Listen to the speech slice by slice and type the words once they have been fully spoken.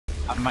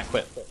I might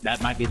quit.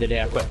 That might be the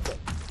day I quit.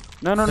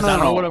 No, no, no, Because I don't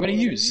know no. what I'm gonna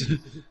use.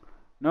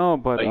 No,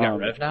 but Oh, you got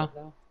Rev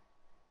now?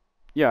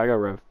 yeah, I got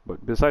Rev.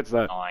 But besides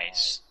that,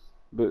 Nice.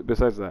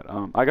 besides that,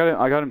 I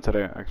got him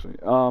today actually.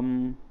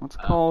 What's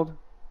it called?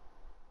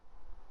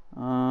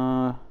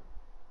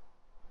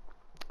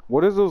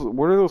 What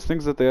are those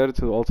things that they added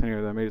to the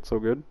alternator that made it so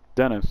good?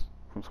 Dennis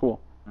from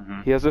school.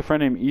 He has a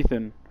friend named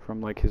Ethan from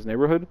like his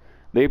neighborhood.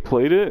 They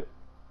played it,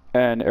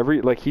 and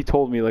he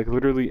told me like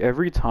literally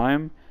every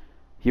time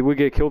he would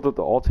get killed at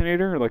the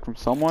alternator like from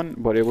someone,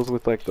 but it was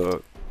with like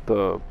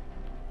the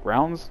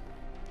rounds.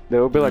 They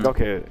would be like,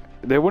 okay,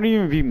 they wouldn't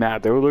even be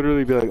mad. They would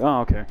literally be like,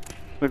 oh, okay,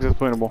 looks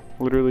explainable.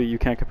 Literally, you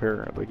can't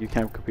compare. Like you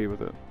can't compete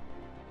with it.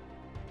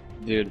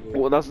 Dude,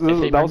 Well, that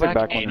was like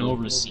back when. anal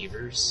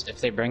receivers.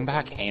 If they bring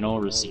back anal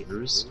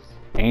receivers,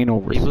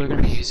 Anal people are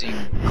gonna be receivers.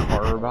 using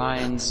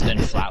carbines and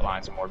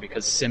flatlines more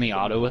because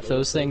semi-auto with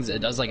those things, it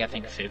does like I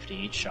think 50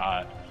 each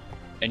shot,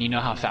 and you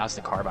know how fast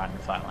the carbine and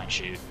flatline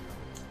shoot.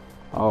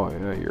 Oh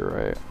yeah, you're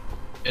right.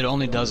 It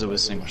only does it with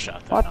single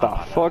shot. Though, What the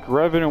fuck,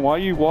 Revenant? Why are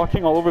you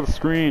walking all over the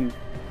screen?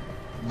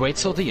 Wait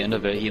till the end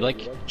of it. He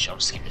like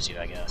jump scares you,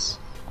 I guess.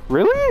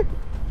 Really?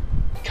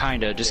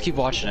 Kinda. Just keep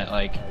watching it.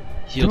 Like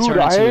he'll Dude, turn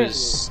into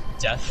his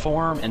death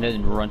form and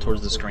then run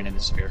towards the screen and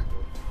disappear.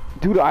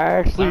 Dude,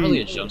 I Not really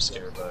a actually, jump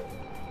scare, but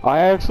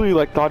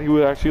like thought he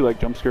would actually like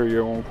jump scare you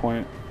at one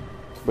point,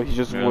 but he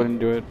just wouldn't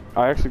do it.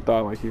 I actually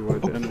thought like he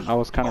would, and I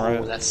was kind of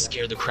right. that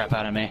scared the crap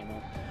out of me.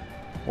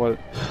 What?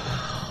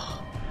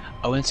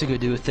 I went to go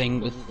do a thing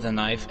with the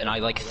knife and I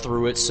like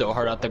threw it so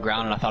hard out the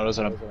ground and I thought it was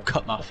gonna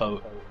cut my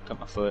foot.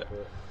 Alright,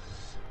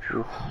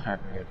 we're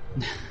good.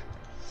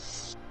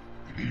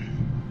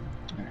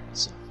 Alright,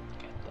 so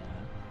get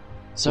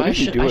that. So What I did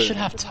you do I it? should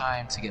have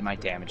time to get my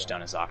damage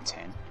done as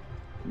Octane.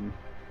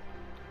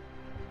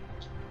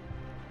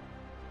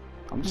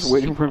 I'm just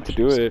waiting for him to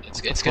do it.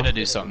 It's gonna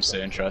do something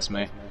soon, trust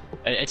me.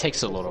 It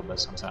takes a little bit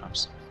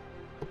sometimes.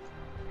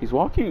 He's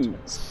walking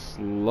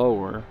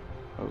slower.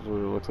 That's what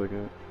it looks like.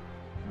 It.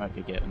 Might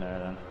be getting there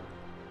then.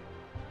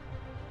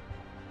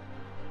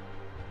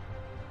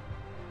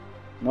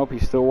 Nope,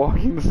 he's still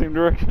walking the same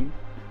direction.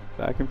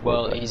 Back and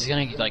forth. Well, he's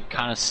gonna like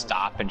kind of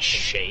stop and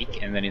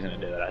shake, and then he's gonna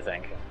do it, I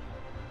think.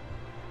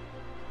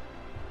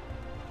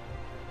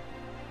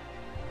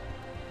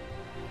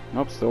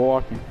 Nope, still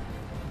walking.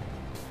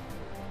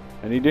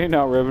 Any day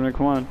now, Revenant,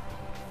 come on.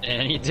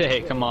 Any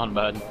day, come on,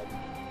 bud.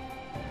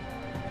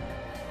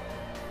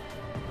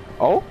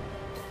 Oh?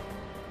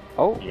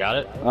 Oh? You got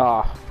it?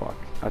 Ah, fuck.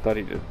 I thought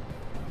he did.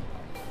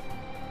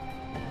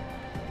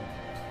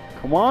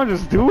 Come on,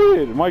 just do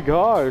it! My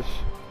gosh!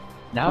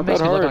 Now Not it makes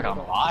that me look hard. like I'm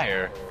a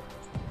liar.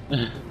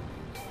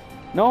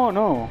 No,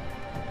 no.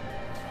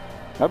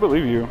 I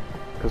believe you.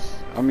 Because,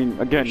 I mean,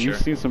 again, Sure. you've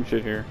seen some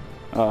shit here.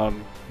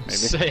 Maybe.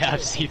 So yeah,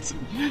 I've seen some,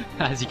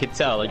 as you can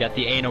tell, I got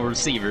the anal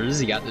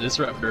receivers, you got the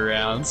disruptor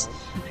rounds.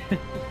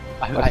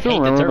 I still hate the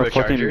remember the turbocharger,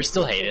 fucking-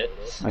 still hate it.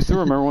 I still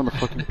remember when the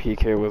fucking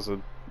PK was a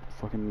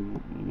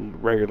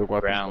fucking regular weapon.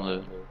 Ground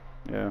loop.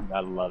 Yeah. I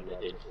loved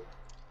it, dude.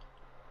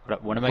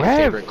 But one of my Rev,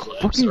 favorite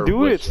clips fucking are do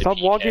with it! the Stop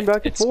PK. walking back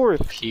and It's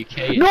forth.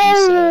 PK and No!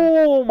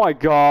 E7. Oh my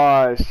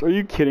gosh! Are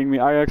you kidding me?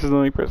 I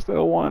accidentally pressed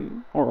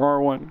L1 or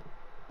R1.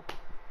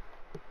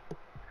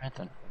 Alright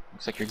then.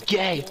 Looks like you're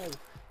gay!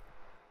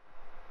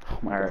 Oh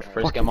my Alright, gosh.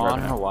 first Fuck game you, on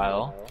in Rev. a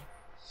while.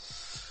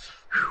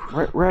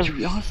 Rev,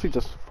 you honestly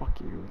just fuck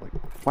you. Like,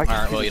 why can't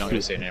Alright, well you don't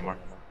just need to say it anymore.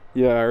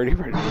 Yeah, I already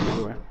read it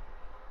anyway.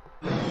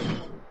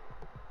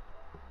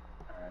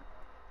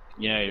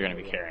 You know you're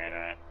gonna be carrying,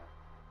 right?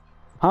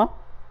 Huh?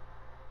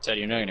 Said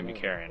you know you're gonna be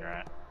carrying,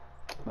 right?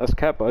 That's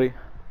cat, buddy.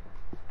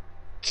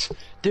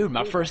 Dude,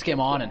 my first game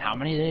on in how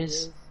many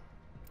days?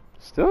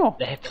 Still.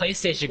 The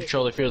PlayStation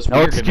controller feels No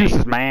weird to me.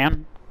 excuses,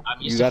 man. I'm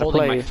You used to gotta holding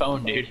play. my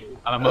phone, dude.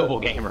 I'm a mobile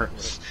gamer.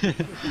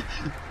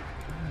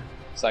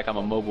 It's like I'm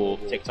a mobile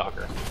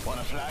TikToker.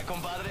 Wanna fly,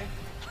 compadre?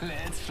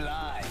 Let's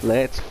fly.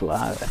 Let's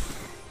fly.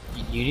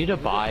 You need to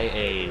buy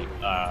a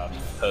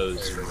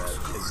pose for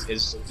that.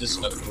 His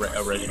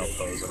original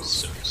pose was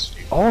so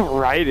stupid.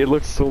 Alright, it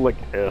looks so like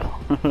ew.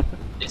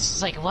 It's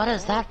just like, what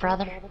is that,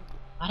 brother?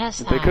 What is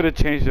that? They could have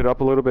changed it up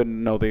a little bit.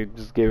 No, they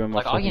just gave him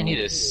Like, a all you fucking need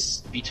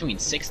is between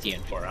 60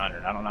 and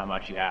 400. I don't know how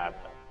much you have.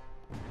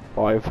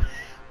 5.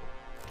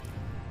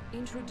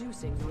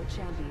 Introducing your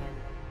champion.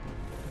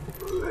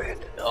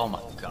 Oh my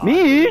god.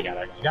 Me? You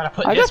gotta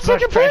put I this got much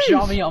second pressure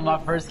place. on me on my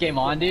first game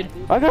on, dude.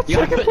 I got You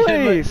gotta second put that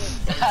much-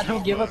 place. I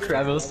don't give a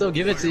crap. I'll still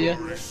give it to you.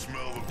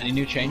 Any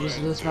new changes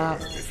to this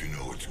map?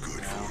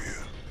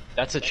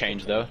 That's a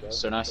change though.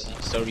 So nice.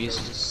 So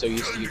used to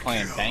you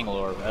playing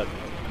Bangalore.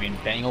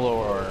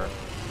 Bangalore or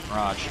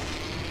Mirage.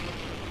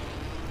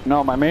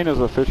 No, my main is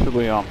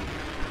officially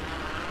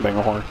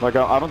Bangalore. Like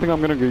I don't think I'm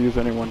gonna go use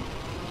anyone.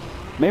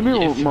 Maybe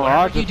If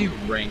Mirage. whenever you do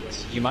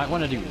ranked, you might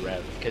want to do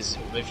Rev because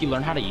if you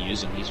learn how to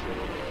use him, he's really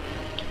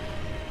good.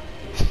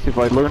 If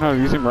I learn how to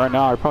use him right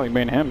now, I'd probably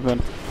main him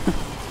then.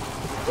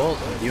 Well,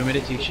 you want me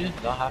to teach you?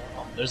 They'll have.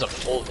 Oh, there's a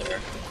pole there.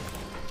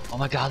 Oh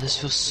my god, this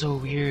feels so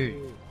weird.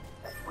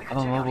 I'm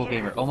a mobile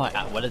gamer. Oh my,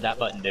 what did that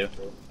button do?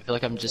 I feel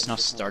like I'm just now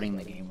starting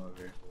the game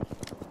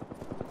over.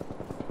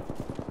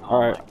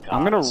 Alright, my God,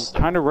 I'm gonna so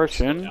kind of rush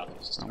slow in. down,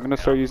 so I'm gonna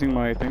start using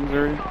my things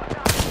already.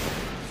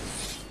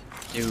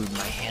 Dude,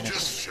 my hand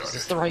is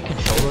this the right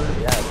controller?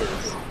 Yeah, it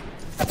is.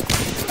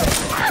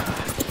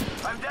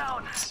 I'm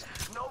down.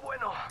 No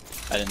bueno.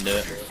 I didn't do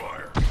it.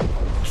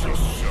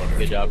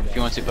 Good job. If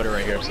you want to, put it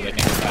right here so they can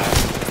get back.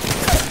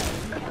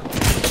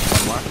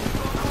 One more.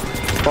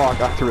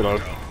 Fuck, I have to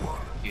reload.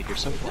 Dude, you're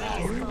so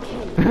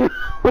bad.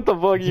 What the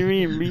fuck you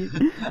mean, me?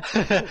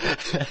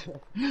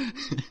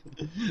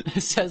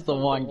 It says the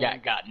one guy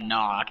got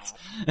knocked.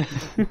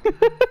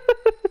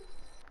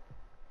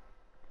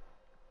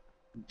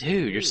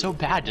 Dude, you're so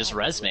bad. Just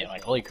res me.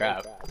 Like, holy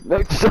crap.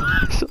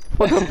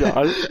 Fuck up,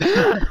 Josh.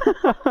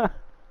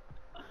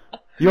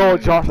 Yo,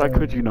 Josh, I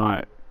could you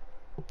not.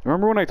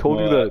 Remember when I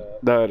told you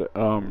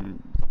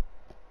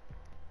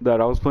that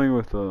I was playing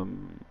with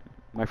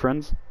my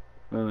friends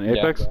in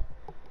Apex?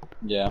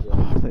 Yeah.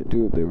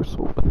 Dude, they were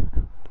so bad.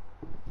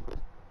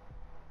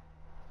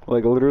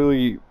 Like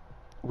literally,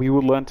 we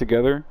would land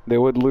together. They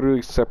would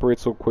literally separate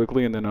so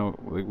quickly, and then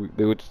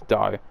they would just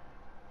die.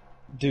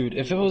 Dude,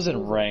 if it was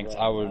in ranked,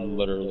 I would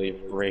literally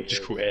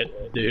rage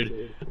quit.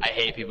 Dude, I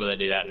hate people that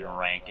do that in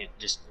ranked. It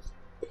just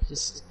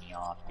pisses me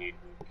off, dude.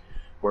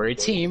 We're a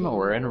team,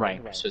 we're in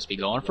ranked. We're supposed to be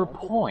going for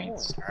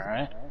points,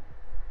 alright?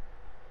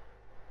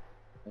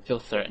 I feel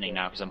threatening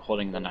now because I'm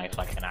holding the knife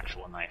like an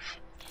actual knife.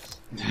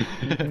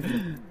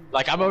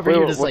 Like, I'm over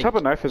here just what like, type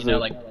of knife is you know,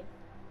 it? like,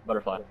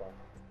 butterfly.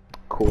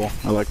 Cool,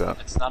 I like that.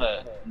 It's not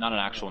an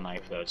actual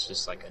knife though, it's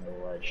just like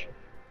a wedge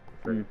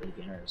for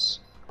beginners.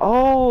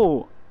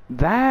 Oh,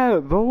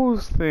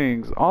 those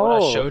things. Oh,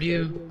 What I showed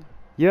you?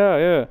 Yeah,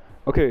 yeah.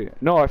 Okay,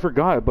 no, I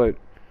forgot, but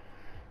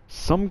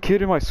some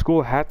kid in my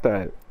school had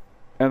that,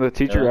 and the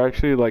teacher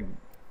actually like,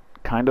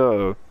 kind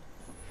of,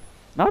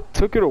 not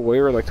took it away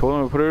or like told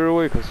him to put it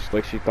away because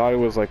like she thought it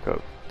was like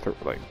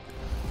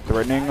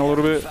threatening a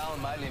little bit,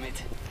 Found my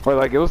limit. or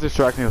like it was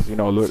distracting us. You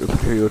know, look,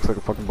 he looks like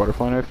a fucking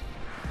butterfly knife.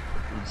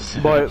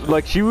 But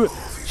like she was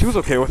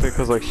okay with it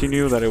because like she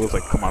knew that it was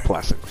like, come on,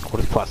 plastic.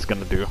 What is plastic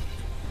gonna do?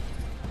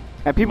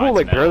 And people Mine's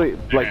like metal.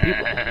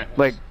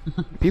 barely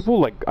people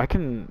like I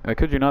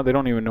kid you not, they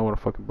don't even know what a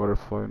fucking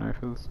butterfly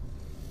knife is.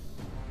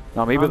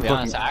 No, maybe To the be fucking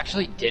honest, I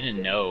actually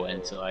didn't know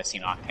until I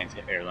seen Octane's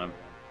heirloom.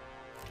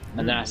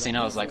 And then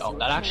I was like, oh,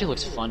 that actually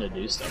looks fun to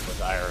do stuff with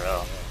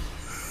IRL.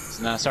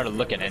 So then I started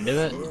looking into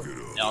it,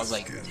 and I was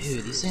like,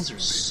 dude, these things are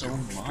so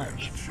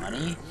much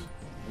money.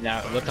 And then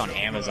I looked on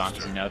Amazon,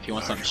 because you know, if you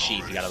want something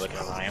cheap, you gotta look it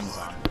up on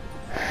Amazon.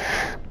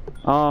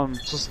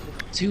 Just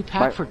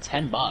 2-pack for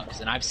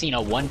 $10, and I've seen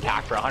a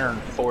 1-pack for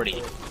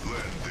 140.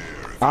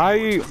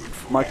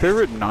 my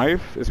favorite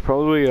knife is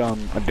probably a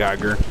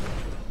dagger.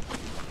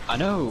 I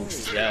know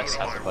Jess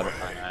has a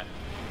butterfly knife.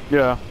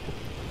 Yeah.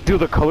 Dude,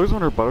 the colors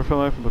on her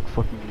butterfly knife look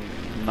fucking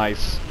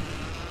nice.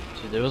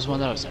 Dude, there was one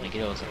that I was gonna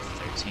get, it was like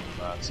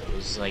 $13. It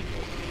was like,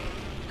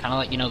 kinda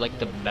like, you know, like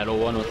the metal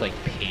one with like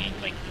pink,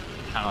 like,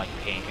 kinda like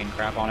pink and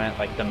crap on it,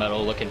 like the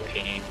metal looking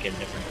pink in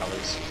different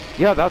colors.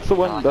 Yeah, that's the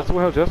one, that's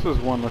how Jess's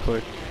one looks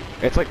like.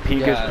 It's like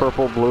pinkish, Yeah.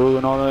 purple, blue,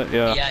 and all that,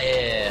 yeah.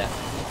 Yeah.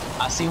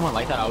 I seen one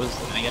like that, I was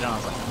gonna get it, and I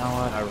was like, you know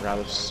what, I would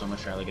rather so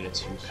much rather get a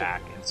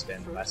 2-pack and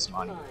spend less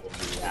money than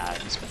do that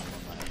and spend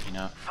more money, you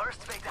know?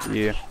 First fatality.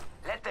 Yeah.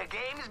 Let the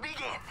games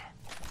begin.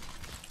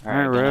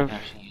 Alright, good, I Rev. can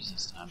actually use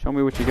this time. Show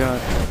me what you got.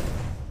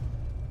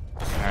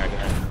 Alright, go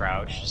ahead and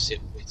crouch,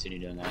 continue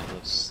doing that, it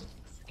looks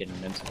like getting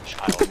into a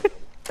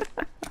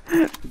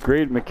child.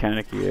 Great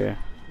mechanic, yeah.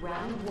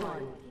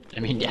 I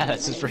mean, yeah,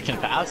 that's just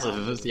freaking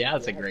passive. Yeah,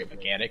 it's a great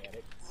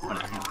mechanic. I'm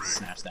gonna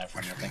snatch that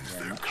from you, thank you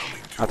very much.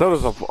 I thought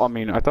it was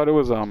I thought it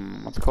was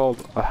what's it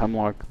called? A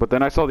hemlock. But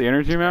then I saw the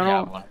energy ammo.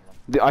 Yeah, one.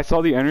 I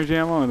saw the energy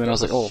ammo and then I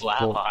was like, oh.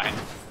 Flatline.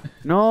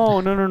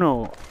 No.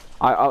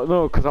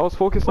 No, because I was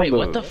focused Wait,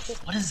 on the. what the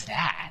what is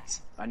that?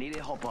 I need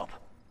a hop up.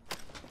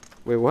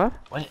 Wait, what?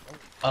 What?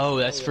 Oh,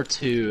 that's for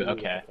 2,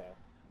 okay.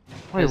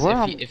 Wait,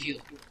 what? If you,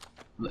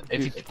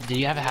 do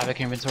you have a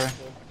Havoc inventory?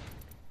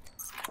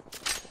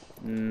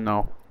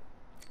 No.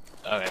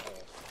 Okay.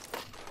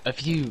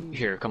 If you,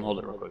 here, come hold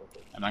it real quick.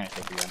 I'm not gonna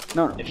take your gun.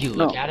 No. If you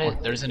look at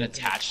it, there's an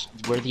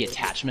where the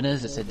attachment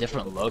is, it's a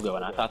different logo,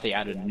 and I thought they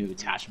added a new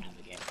attachment in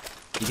the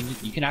game.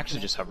 You can actually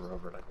just hover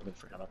over it, I completely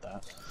forgot about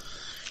that.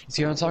 You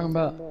see what I'm talking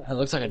about? It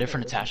looks like a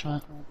different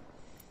attachment.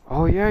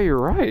 Oh yeah, you're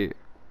right.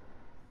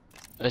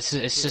 It's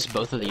just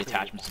both of the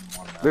attachments in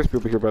one. There's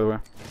people here, by the way.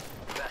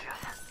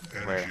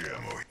 Where?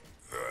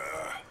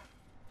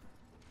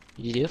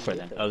 You did it for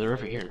them. Oh, they're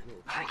over here.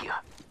 Thank you.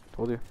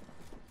 Told you.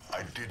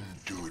 I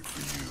didn't do it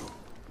for you.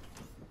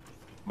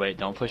 Wait,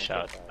 don't push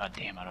out. Oh,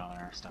 damn, I don't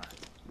understand.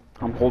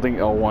 I'm holding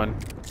L1.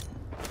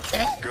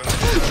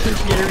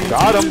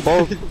 Got them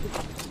both.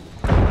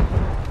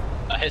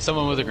 I hit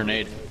someone with a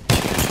grenade.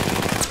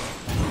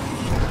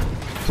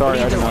 Sorry,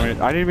 What are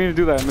you I didn't mean to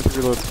do that. I missed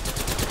reload.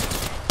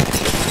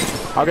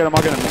 I'll get him.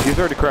 He's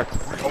already cracked.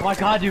 Oh my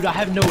god, dude, I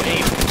have no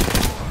aim.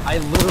 I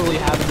literally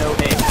have no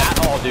aim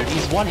at all, dude.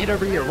 He's one hit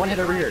over here,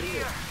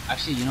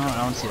 Actually, you know what?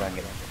 I want to see if I can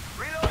get him.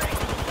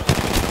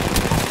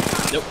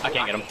 Nope, I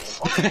can't get him.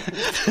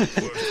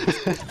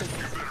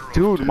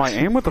 Dude, my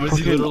aim with the Was he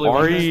fucking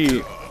literally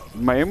RE,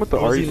 my aim with the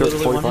Was RE he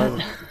literally 45.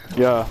 one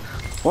Yeah.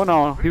 Well,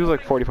 no, he was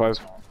like 45.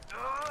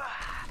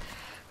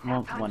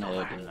 Well, one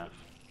hit, good enough.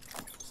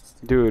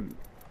 Dude,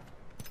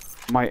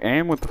 my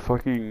aim with the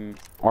fucking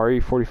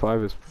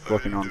RE45 is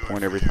fucking on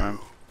point every time.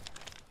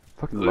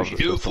 Fucking love this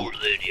pistol.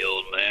 that, you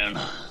old man?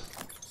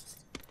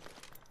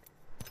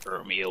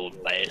 Or me,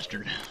 old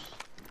bastard.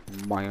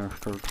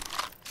 Bastard.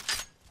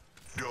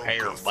 Don't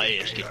Hair go thinking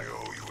bastard. I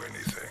owe you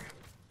anything.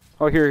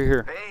 Oh,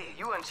 here. Hey,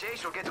 you and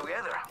Chase will get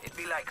together. It'd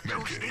be like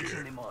two sticks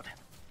in the mud.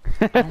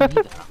 I don't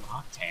need that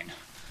octane.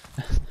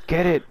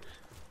 Get it,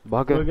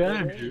 bugger.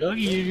 Look at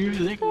you,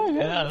 think I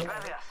got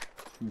Gracias.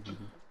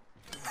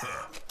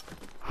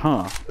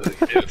 Huh.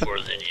 do for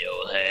the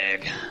old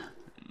hag.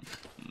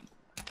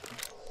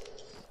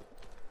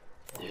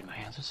 Dude, my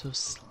hands are so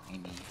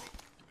slimy.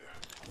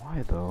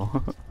 Why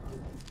though?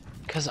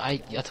 Cause I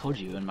told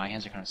you, and my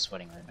hands are kind of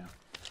sweating right now.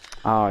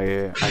 Oh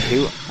yeah, I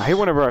hate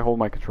whenever I hold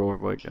my controller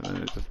like and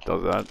then it just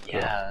does that.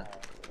 Yeah.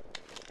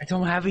 I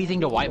don't have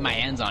anything to wipe my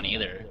hands on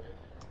either.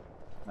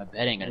 My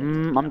bedding.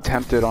 I'm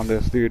tempted on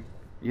this, dude.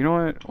 You know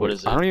what? What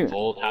is it? I don't even.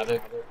 Volt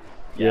Havoc?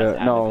 Yeah, it's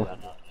Havoc, no, is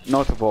that not?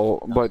 no, it's a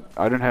Volt, but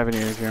I didn't have any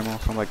energy ammo,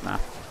 so I'm like, nah.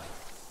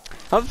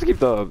 I'll just keep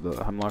the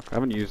Hemlock. I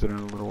haven't used it in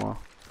a little while.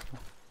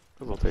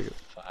 Cause I'll take it.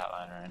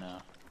 Flatline right now.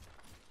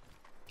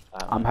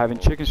 I'm having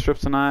chicken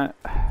strips tonight,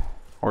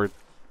 or in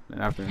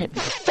the afternoon.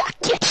 Fuck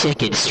your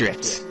chicken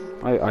strips.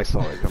 I saw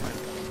it coming.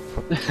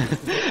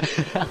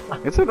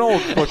 It's an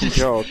old fucking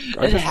joke.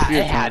 I It, just see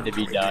it had to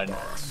be done.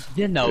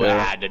 You know Yeah. it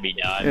had to be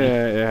done.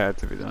 Yeah, it had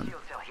to be done.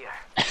 Shields out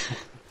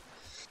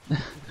here.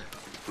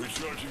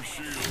 Recharging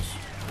shields.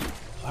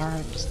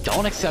 Alright, just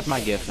don't accept my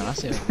gift, and I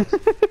say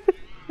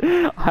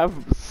I have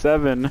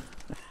 7.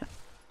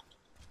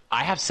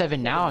 I have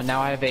 7 now, and now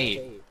I have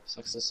 8.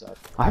 Sucks this up.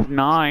 I have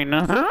 9.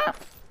 I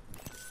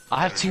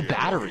have 2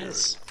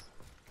 batteries.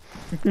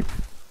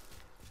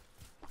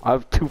 I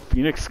have 2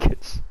 Phoenix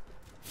kits.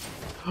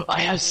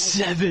 I have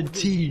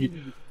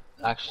 17.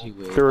 Actually,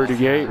 wait.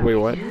 38. Wait,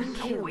 what?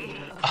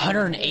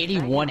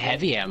 181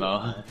 heavy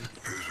ammo.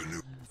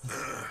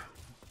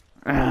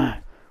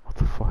 What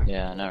the fuck?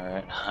 Yeah, I know,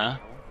 right? Huh?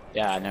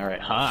 Yeah, I know, right?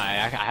 Huh?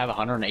 I have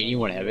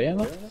 181 heavy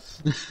ammo?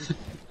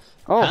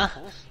 Oh. Huh?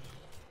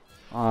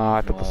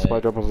 I thought the supply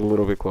drop was a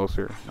little bit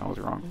closer. I was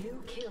wrong.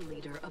 New kill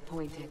leader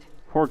appointed.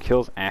 4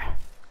 kills.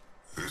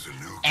 There's a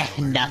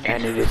new Nothing.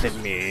 And it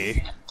isn't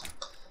me.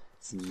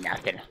 It's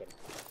nothing.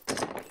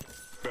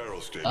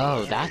 barrel station.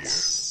 Oh,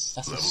 that's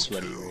a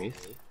sweaty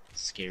wraith.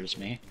 Scares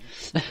me.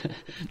 see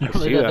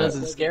Normally that that.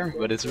 doesn't scare me,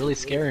 but it's really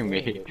scaring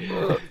me.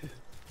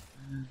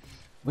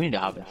 We need to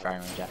hop in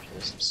firing range after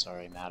this. I'm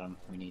sorry, madam.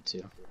 We need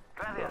to.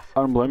 Gracias.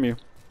 I don't blame you.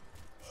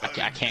 I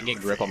can't get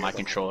grip on my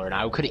controller, and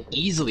I could have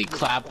easily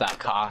clapped that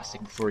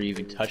caustic before you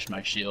even touched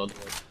my shield.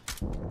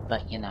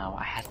 But you know,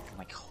 I had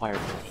like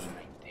horrible aim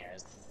right there.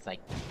 It's like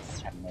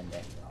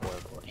tremendous,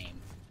 horrible aim.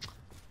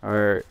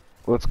 Alright,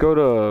 let's go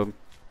to.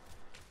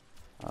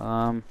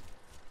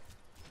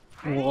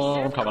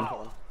 Whoa, I'm coming.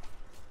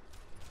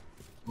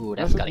 Ooh,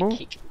 that's Let's got a move.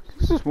 kick.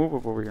 Let's just move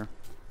up over here.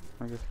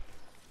 I guess.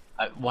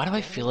 Why do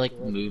I feel like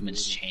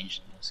movements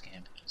changed in this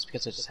game? It's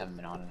because I just haven't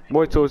been on it.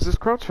 Wait, so is this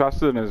crouch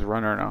faster than his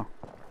runner now?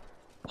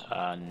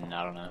 I don't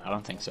know. I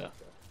don't think so.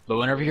 But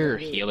whenever you're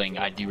healing,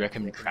 I do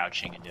recommend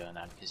crouching and doing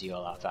that because you go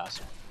a lot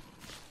faster.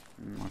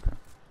 Okay.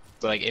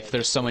 But like, if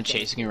there's someone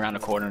chasing you around a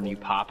corner and you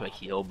pop a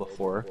heal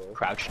before,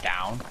 crouch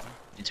down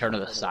and turn to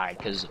the side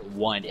because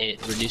 1,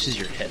 it reduces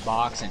your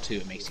hitbox, and 2,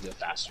 it makes you go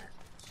faster.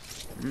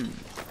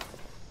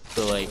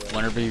 So like,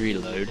 whenever you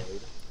reload,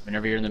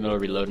 whenever you're in the middle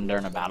of reloading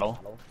during a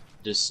battle,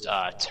 just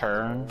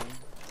turn,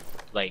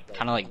 like,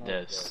 kind of like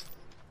this.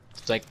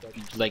 It's like,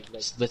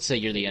 let's say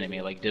you're the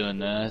enemy, like doing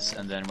this,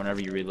 and then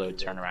whenever you reload,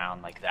 turn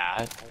around like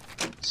that.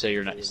 So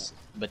you're not,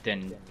 but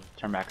then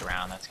turn back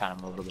around. That's kind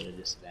of a little bit of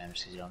disadvantage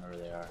because you don't know where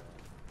they are.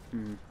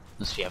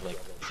 Unless you have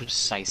like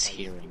precise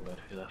hearing, but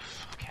who the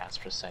fuck has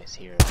precise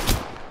hearing?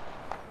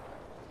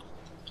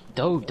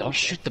 Don't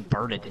shoot the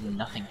bird. It did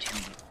nothing to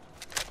me.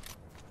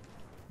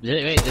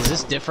 Wait, is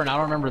this different? I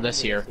don't remember this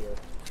here.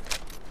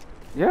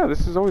 Yeah,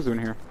 this is always in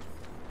here.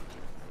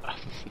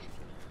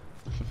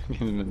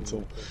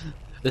 Mental.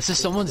 This is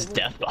someone's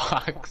death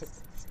box.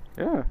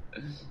 Yeah.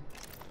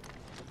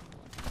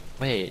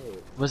 Wait,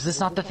 was this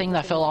not the thing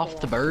that fell off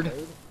the bird?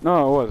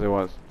 No, it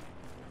was.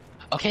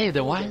 Okay,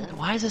 then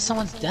why is this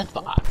someone's death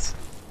box?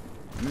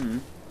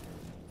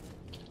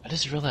 I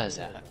just realized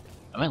that.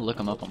 I might look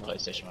them up on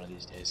PlayStation one of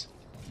these days.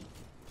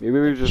 Maybe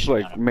we just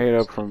like made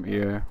up from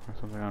EA or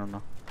something. I don't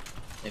know.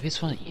 Maybe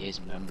it's one of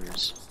EA's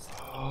members.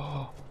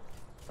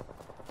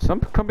 Some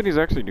companies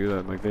actually do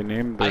that. Like they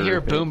name. I their hear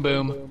thing. boom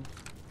boom.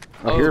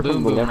 I hear it boom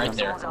from the boom left right hand.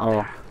 there.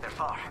 Oh, They're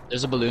far.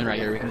 There's a balloon right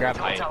here. We can grab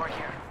Control height. tower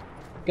here.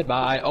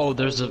 Goodbye. Oh,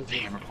 there's a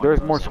hammer point. there's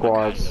more Oh my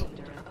squads.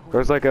 God.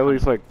 There's like at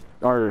least like,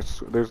 or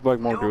there's like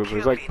more dudes.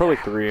 There's like probably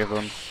 3 of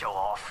them. Show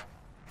off.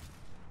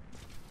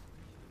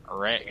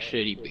 Wreck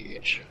shitty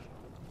bitch.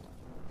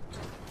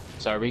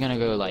 So are we gonna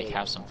go like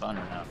have some fun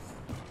or no?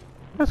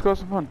 Let's go have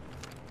some fun.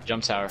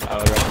 Jump tower. I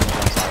would recommend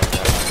jump tower.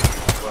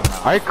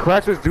 I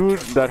cracked this dude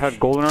that had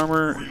golden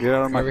armor. Get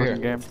out of my Over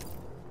fucking here. game.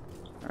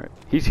 Alright,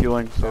 he's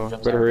healing, so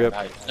Jumps better out, hurry grab up.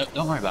 height. No,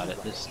 don't worry about it.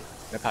 Just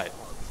grab height.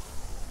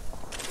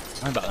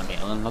 Don't worry about them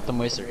healing. Let them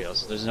waste their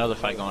heals. There's another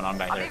fight going on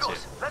back there too.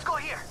 Amigos, let's go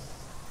here.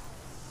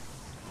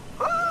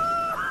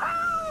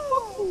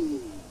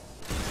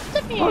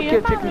 I'll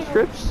get chicken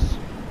strips.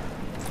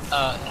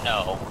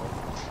 No.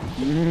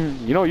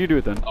 You know what, you do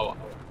it then. Oh.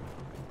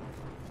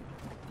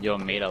 Yo,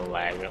 made a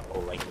lag. Oh,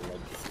 like,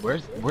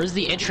 where's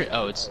the entry?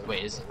 Oh, it's no,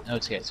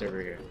 it's okay. It's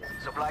over here.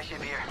 Supply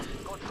ship here.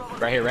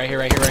 Right here.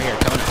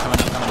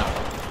 Coming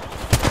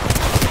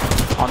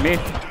up. On me.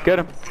 Get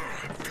him.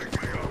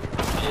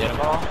 You hit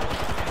him all?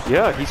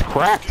 Yeah, he's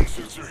cracked. No,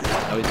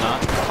 he's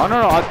not. Oh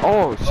no,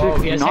 oh shit, Oh,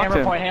 he has knocked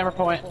him. hammer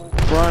point.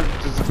 Run,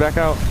 just back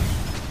out.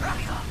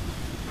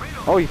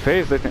 Oh, he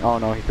phased, I think. Oh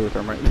no, he threw a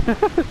thermite.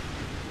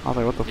 I was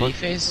like, what the Did he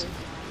fuck? phase?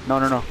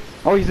 No.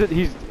 Oh, he's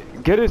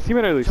get his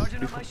teammate at least.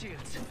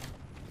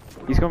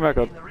 He's coming back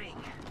up.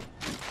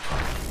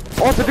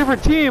 Oh, it's a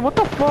different team. What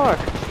the fuck?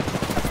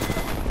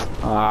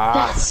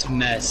 Ah. That's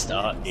messed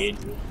up, dude.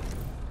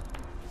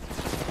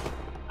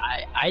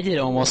 I did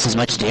almost as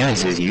much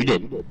damage as you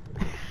did.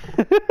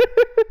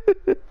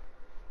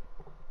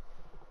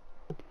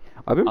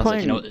 I've been I was like,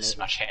 playing. you know what, this is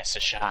my chance to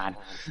shine.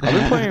 I've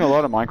been playing a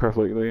lot of Minecraft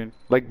lately.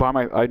 Like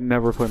I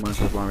never play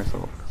Minecraft by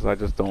myself because I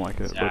just don't like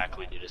it.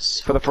 Exactly, dude. It's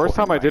so But for the first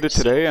time I did it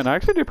today, and I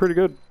actually did pretty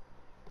good.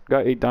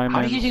 Got 8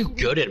 diamonds. How do you do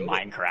good at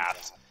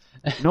Minecraft?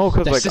 No,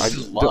 cause That's like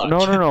just luck.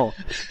 no,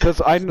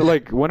 cause I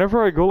like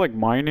whenever I go like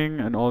mining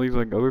and all these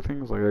like other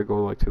things, like I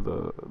go like to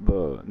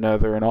the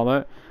Nether and all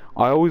that,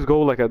 I always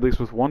go like at least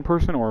with one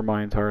person or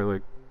my entire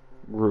like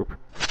group.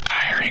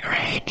 Firing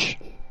range.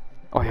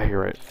 Oh yeah,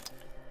 you're right.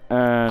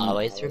 And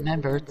Always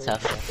remember to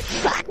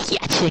fuck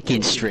yeah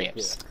chicken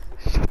strips.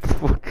 shut the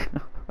fuck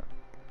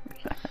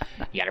up.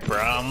 You got a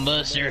problem,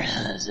 Buster?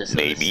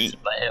 Maybe.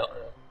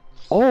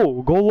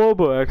 Oh, go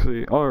Loba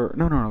actually. Or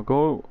no,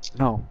 go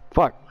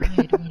fuck. Why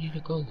do I need to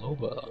go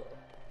Loba?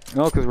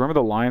 No, cause remember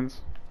the lines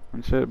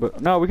and shit.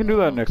 But no, we can do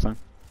that next time.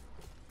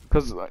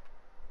 Cause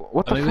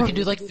what the I mean, fuck? we can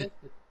do like the...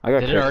 I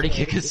got Did it kicked. already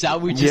kick us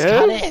out? We just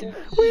Yes, got in.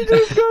 we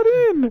just got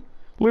in.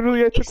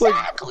 Literally, I took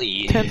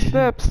Exactly. like 10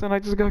 steps and I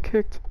just got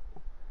kicked.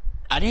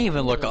 I didn't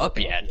even look up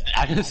yet.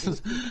 I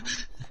just...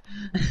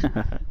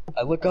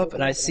 I look up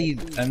and I see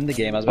I'm in the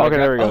game. I was about Okay,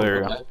 to there we go, grab-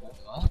 there we go.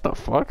 okay. What the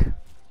fuck?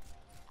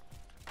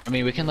 I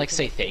mean, we can like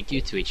say thank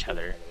you to each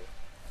other.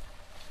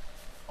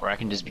 Or I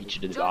can just beat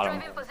you to the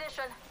bottom.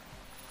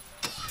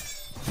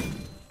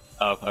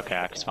 Oh, okay,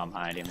 I can spawn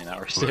behind you. I mean, that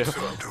works too. Let's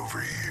hunt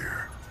over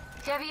here.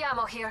 Heavy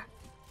ammo here.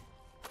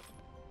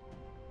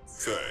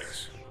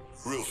 Thanks.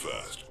 Real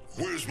fast.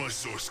 Where's my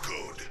source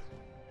code?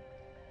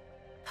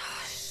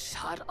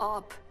 Shut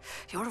up.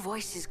 Your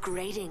voice is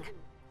grating.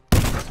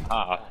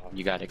 Ah,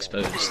 you got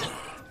exposed.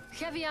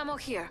 Heavy ammo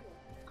here.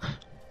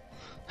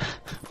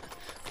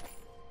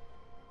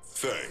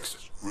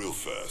 Thanks. Real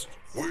fast.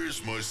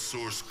 Where's my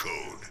source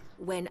code?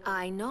 When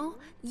I know,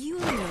 you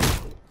know.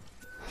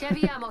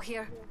 Heavy ammo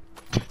here.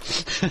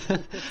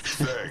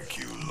 Thank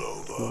you,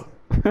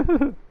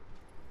 Loba.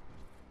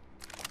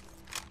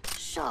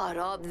 Shut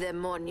up,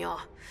 demonio.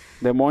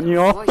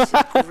 Demonio? Voice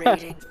is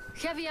grating.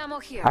 Heavy ammo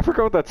here. I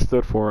forgot what that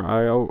stood for.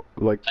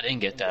 Like. I didn't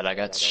get that. I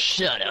got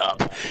shut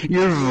up.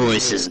 Your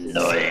voice is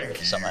annoying.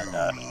 Something like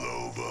that.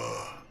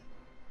 Loba.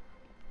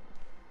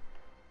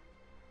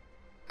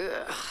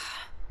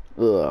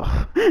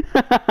 Ugh.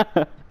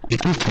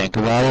 If you think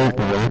about it,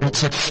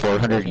 Loba's like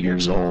 400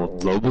 years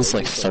old. Loba's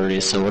like 30,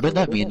 so what did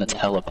that mean? That's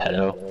hella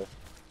pedo.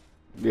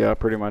 Yeah,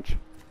 pretty much.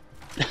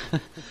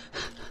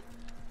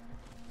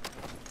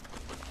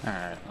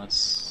 Alright,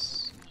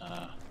 let's...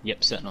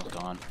 Yep, Sentinel's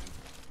gone.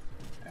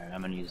 Alright,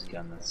 I'm gonna use a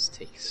gun that's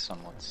takes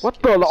somewhat...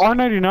 What the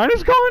R99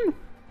 is gone?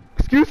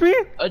 Excuse me?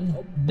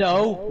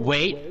 No,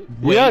 wait.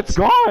 Yeah, it's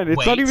gone.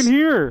 It's not even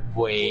here.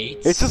 Wait.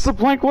 It's just a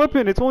blank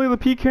weapon. It's only the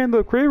PK and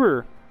the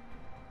Kraber.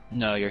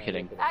 No, you're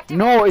kidding.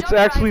 No, it's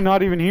actually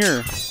not even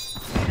here.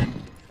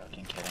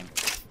 Fucking kidding.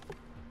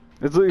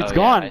 It's Oh,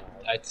 gone. Yeah,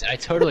 I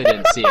totally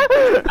didn't see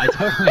it. I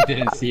totally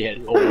didn't see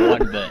it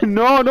one bit.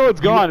 No,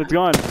 it's gone. It's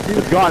gone.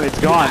 It's gone. It's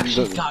gone.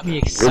 Actually got me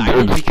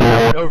excited because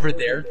I went over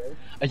there.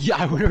 Yeah,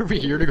 I went over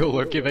here to go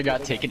look if it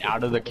got taken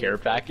out of the care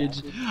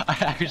package. I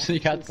actually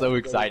got so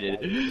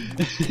excited.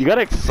 You got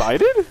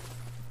excited?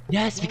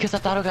 Yes, because I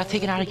thought it got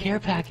taken out of care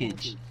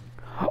package.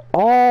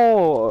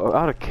 Oh,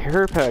 out of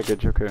care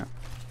package. Okay.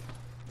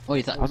 Oh,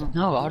 you thought?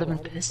 No, I would have been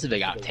pissed if it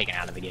got taken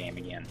out of the game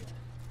again.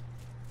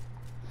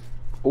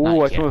 Oh, Not I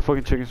yet. smell the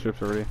fucking chicken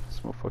strips already.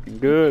 Smell fucking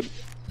good.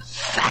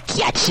 Fuck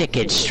yeah,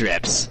 chicken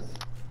strips.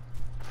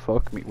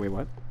 Fuck me. Wait,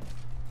 what?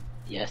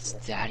 Yes,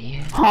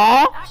 daddy.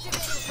 Huh?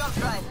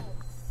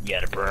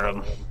 Get it,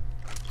 bro.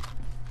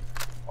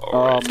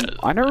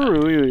 I never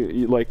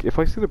really like if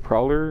I see the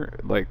Prowler,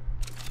 like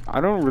I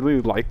don't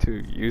really like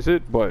to use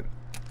it, but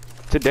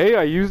today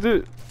I used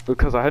it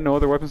because I had no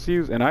other weapons to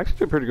use, and I actually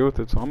did pretty good with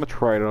it, so I'm gonna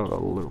try it out a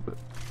little bit.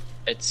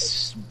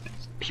 It's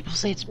people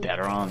say it's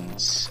better on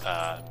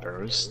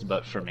burst,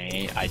 but for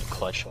me, I'd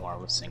clutch more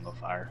with single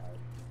fire.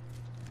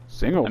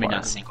 Single I mean, fire.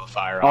 not single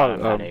fire, Oh,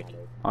 automatic.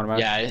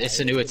 Automatic. Yeah, it's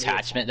a new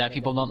attachment that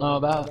people don't know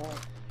about.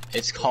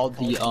 It's called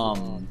the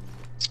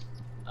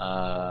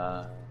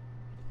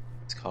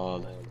it's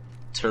called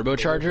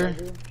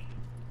turbocharger,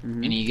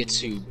 and you get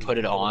to put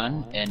it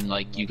on, and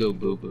like you go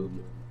boom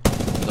boom,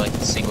 like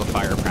the single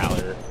fire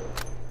prowler.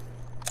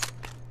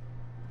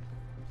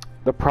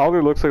 The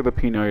Prowler looks like the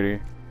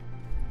P90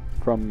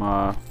 from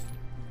Modern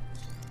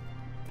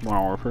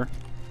Warfare.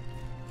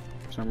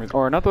 For some reason,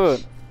 or not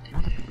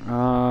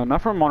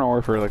from Modern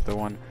Warfare, like the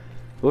one.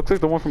 It looks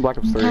like the one from Black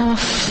Ops 3. Oh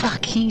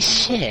fucking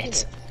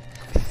shit!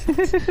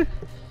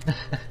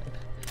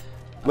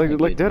 like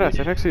deadass,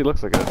 it actually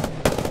looks like it.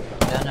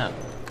 Yeah, no.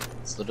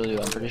 It's literally,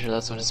 I'm pretty sure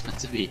that's what it's meant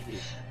to be.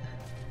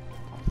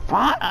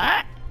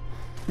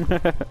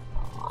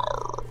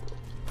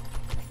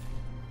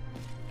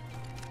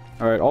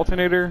 Alright,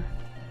 Alternator.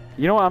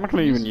 You know what, I'm not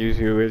gonna even use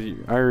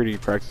you. I already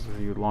practiced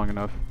with you long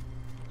enough.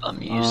 I'm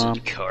using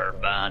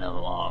carbine and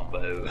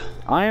longbow.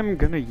 I am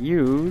gonna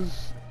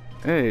use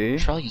a... I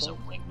should probably use a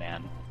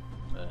wingman,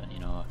 but you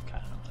know, I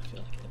kinda don't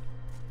feel like it.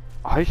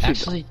 I should...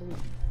 Actually,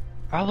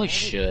 probably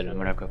should. I'm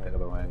gonna go pick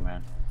up a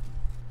wingman.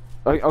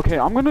 Okay,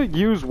 I'm gonna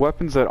use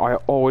weapons that I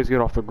always get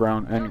off the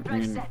ground and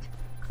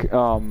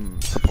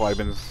supply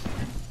bins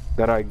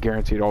that I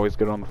guaranteed always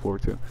get on the floor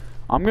too.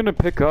 I'm gonna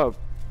pick up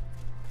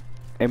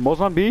a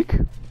Mozambique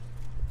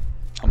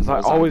because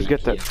I always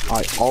get that.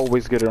 I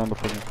always get it on the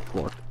fucking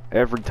floor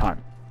every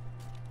time.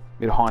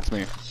 It haunts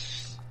me.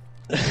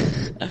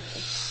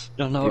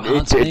 Don't know what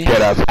haunts me. It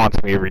deadass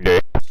haunts me every day.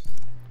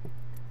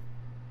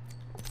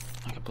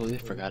 I completely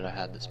forgot I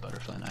had this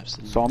butterfly knife.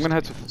 So I'm gonna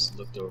have to just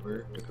looked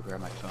over to go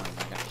grab my phone and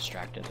I got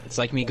distracted. It's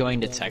like me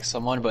going to text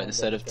someone, but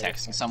instead of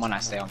texting someone, I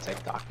stay on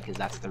TikTok because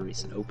that's the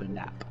recent opened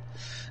app.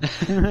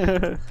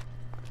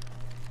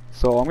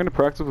 So I'm gonna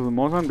practice with the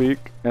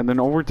Mozambique, and then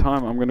over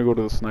time I'm gonna go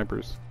to the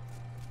snipers.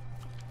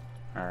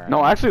 Alright.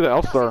 No, actually the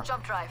L-Star.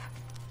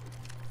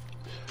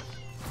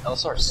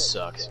 LSR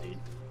sucks, dude.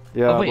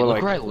 Yeah, oh wait, but look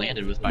like, where I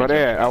landed with my but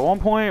yeah, at one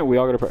point we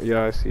all gotta.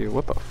 Yeah, I see.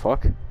 What the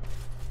fuck?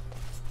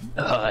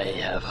 I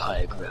have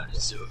high ground.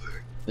 It's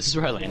over. This is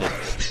where I landed.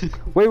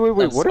 Wait.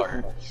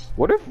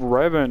 What if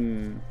Rev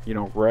and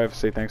Rev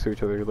say thanks to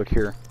each other? Look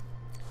here.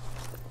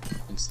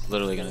 It's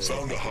literally gonna say.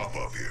 Found a hop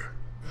up here.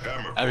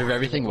 Hammer Out of point.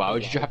 everything, why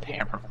would you drop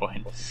hammer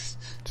point?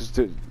 Just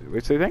say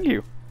thank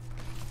you.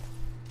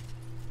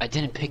 I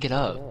didn't pick it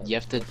up. You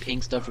have to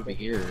ping stuff over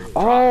here.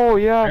 Oh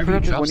yeah, I Whenever you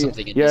forgot. drop When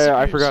something, it yeah,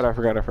 I disappears. forgot.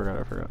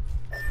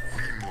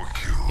 Need more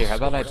kills. Here, how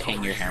about I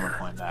ping your hammer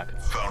point back?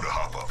 Found a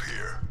hop up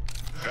here.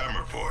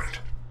 Hammer point.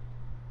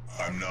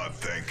 I'm not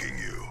thanking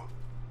you.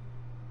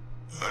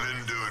 I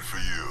didn't do it for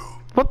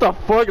you. What the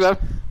fuck? That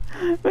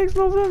makes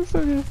no sense.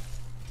 Okay.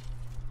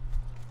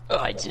 Oh,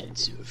 I didn't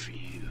do it for you.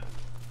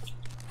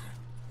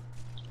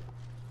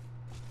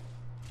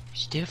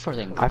 You should do it for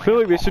them. I feel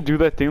like they should do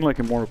that thing like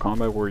in Mortal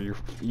Kombat where you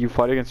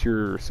fight against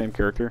your same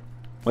character.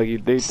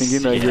 Like they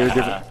thinking that you're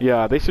different.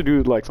 Yeah, they should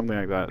do like something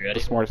like that. You ready?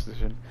 The smartest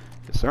decision.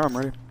 Yes, sir. I'm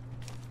ready.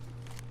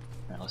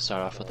 Alright, let's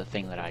start off with the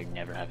thing that I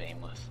never have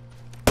aim with.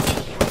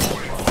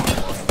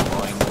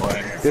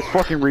 This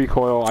fucking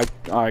recoil.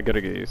 I gotta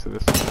get used to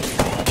this.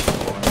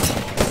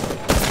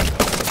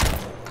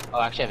 Oh,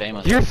 actually, I have aim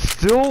with. You're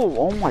still.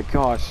 Oh my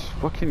gosh.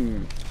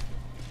 Fucking.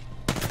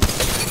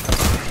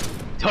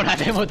 Don't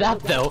have aim with that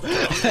though.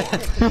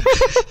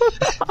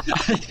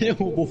 I did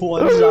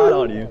one shot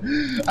on you.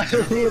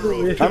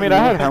 I mean, I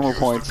had hammer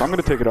points. I'm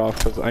gonna take it off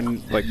because I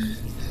like.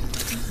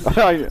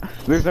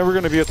 There's never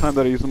gonna be a time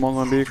that I use them on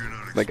Mozambique,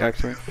 like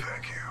actually.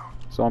 Thank you.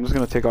 So I'm just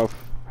gonna take off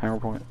hammer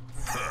point.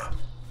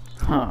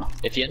 Huh.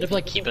 If you end up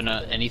like keeping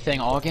anything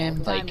all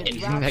game, like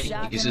anything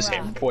that uses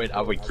hammer point,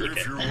 I would keep If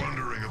it. you're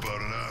wondering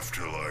about an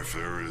afterlife,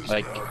 there is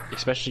Like, none.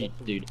 especially,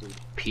 dude,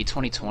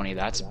 P2020,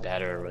 that's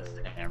better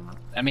with hammer.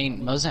 I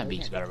mean,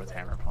 Mozambique's better with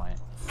hammer point.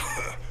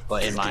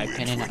 But in my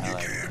opinion, I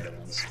like the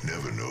ones.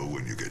 Never know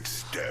when you get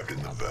stabbed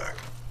in the back.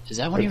 Is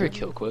that one of your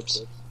kill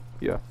quips?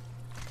 Yeah.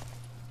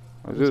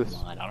 Let's do this.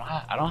 Come on,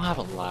 I don't have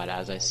a lot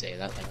as I say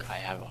that, like I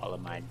have all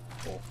of mine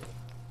full.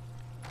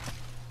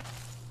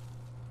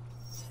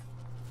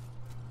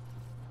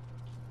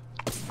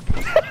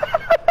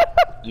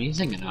 I'm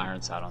using an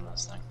iron sight on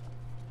this thing.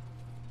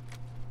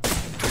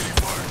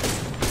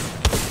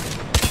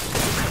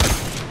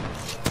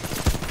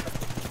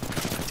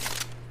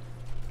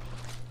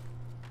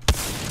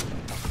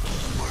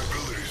 My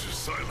abilities are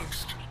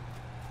silenced.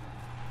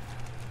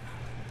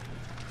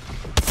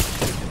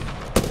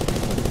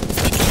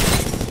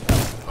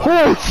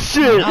 Holy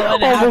shit!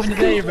 Not letting it happen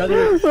today,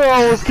 brother.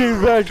 I almost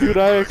came back, dude.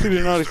 I actually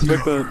did not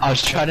expect that. I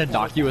was trying to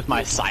knock you with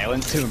my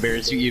silence to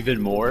embarrass you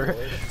even more.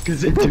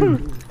 Cause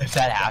dude, if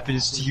that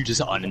happens to you,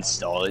 just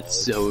uninstall it. It's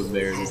so Hope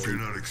embarrassing. you're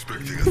not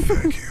expecting a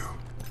thank you.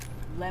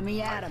 Let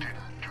me at him. Do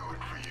it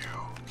for you.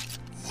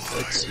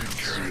 Why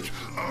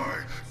can't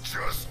I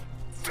just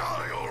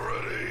die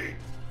already?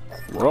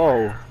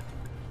 Whoa.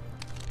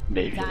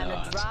 Maybe Time to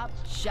not. drop,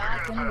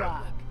 shock, and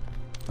rock.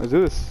 Let's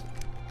do this.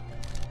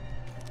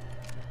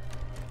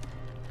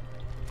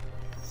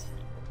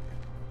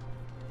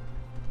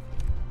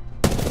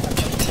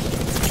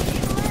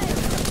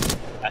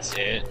 That's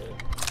it.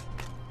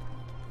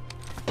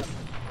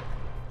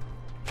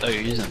 Oh,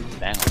 you're using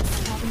Bangle.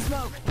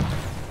 Smoke.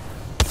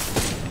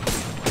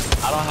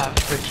 I don't have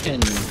freaking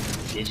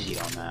Digi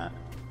on that.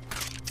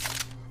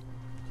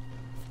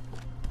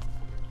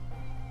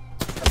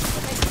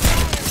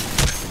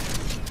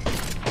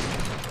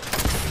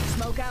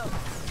 Smoke out.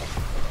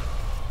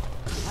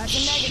 That's a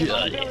negative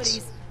Shut it.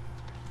 abilities.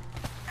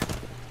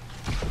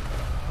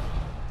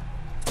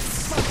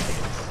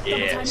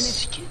 Yes,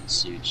 skin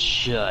suit,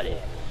 shut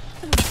it.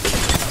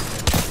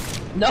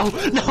 No,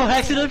 no,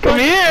 accident. Come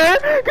here!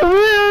 Come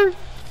here!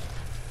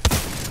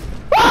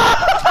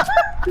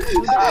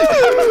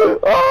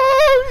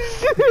 Oh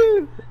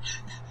shit!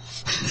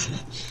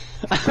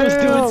 I was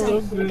doing so I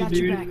good, got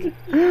your dude. back.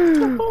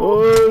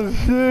 Oh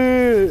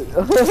shit! I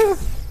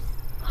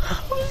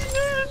was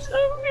doing so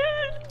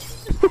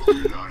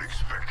good. Not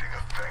expecting a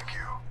thank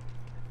you.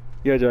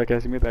 Yeah,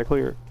 Jackass, you made that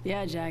clear.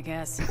 Yeah,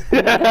 jackass. You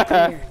made it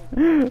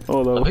clear.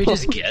 Hold on. We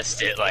just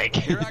guessed it, like.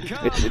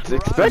 It's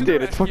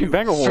expected. It's fucking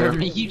Bangle For horror.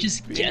 me, you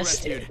just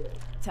guessed it.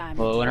 Time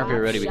Well, to whenever you're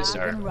drop, ready, we can shock,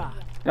 start. and rock.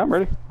 Yeah, I'm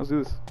ready. Let's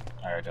do this.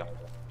 Alright, Joe.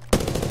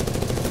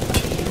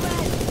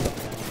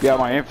 Yeah,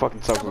 my aim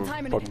fucking sucks with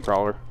Double-timing fucking it.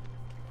 Prowler.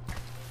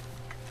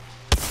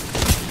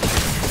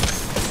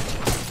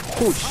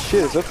 Holy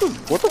shit, is that the,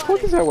 what the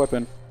fuck is that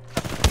weapon?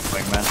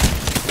 Wingman.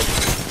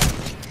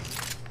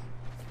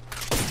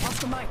 Off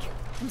the mic.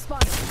 I'm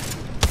spotted.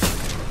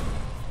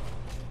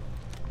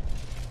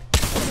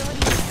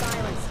 Ability is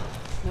silence.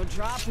 No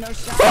drop, no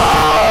shot.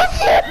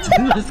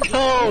 Let's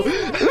go!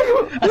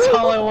 That's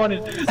all I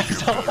wanted.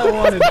 That's all I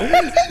wanted.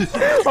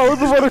 I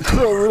was about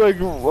to like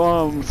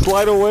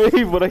slide away,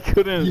 but I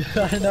couldn't.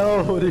 Yeah, I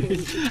know, dude.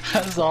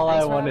 That's all I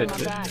Thanks for wanted.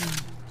 having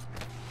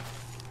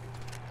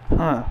Huh.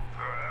 my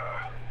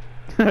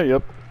back.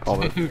 Yep.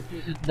 Call it.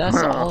 That's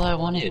all I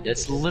wanted.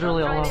 That's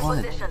literally all I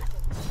wanted.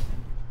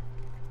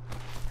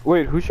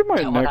 Wait, who should my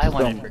Yeah, what next I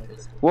wanted for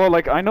this. well,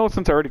 like I know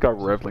since I already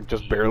got Rev, like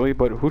just barely,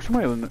 but who should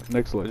my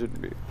next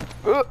legend be?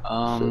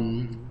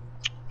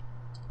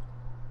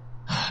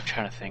 I'm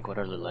trying to think what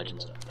other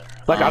legends are there.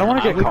 Like I don't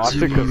want to get would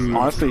Caustic because do-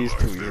 honestly he's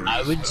too easy.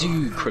 I would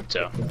do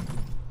Crypto.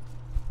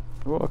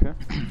 Oh, okay.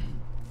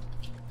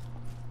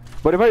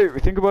 But if I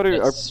think about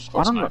it, That's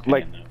I don't my know,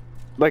 opinion,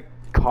 like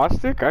though.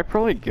 Caustic, I'd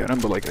probably get him,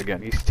 but like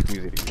again, he's too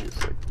easy to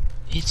use. Like,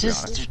 It's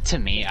just, to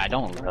me, I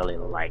don't really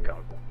like him.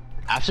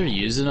 After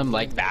using him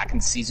like back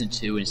in season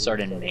 2 and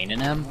started maining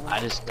him, I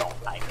just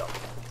don't like him.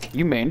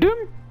 you mained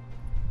him?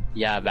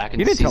 Yeah, back in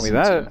You didn't tell season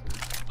me that. 2.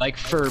 Like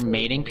for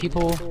mating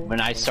people,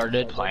 when I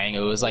started playing, it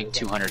was like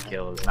 200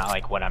 kills, not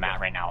like what I'm at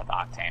right now with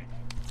Octane.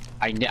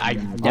 I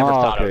never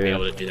thought I would okay, be yeah.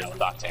 able to do that with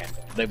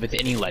Octane. Like with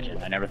any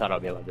legend, I never thought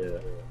I'd be able to do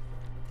it.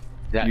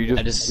 That, You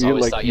I just you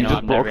always like thought, you know,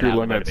 just I'm never broke gonna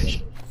your have the limits.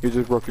 motivation. You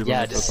just broke your Yeah,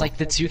 limits. just like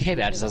the 2K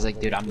badges, I was like,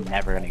 dude, I'm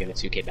never gonna get a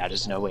 2K badge.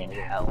 There's no way in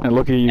hell. And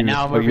look at you, And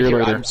now I'm a over year here,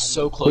 later. I'm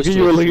so close Look at to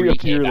you a a year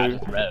 3K badge later.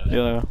 with Rev.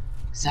 Yeah.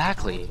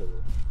 Exactly.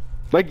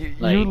 Like,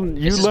 Like, you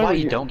this is why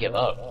literally- you don't give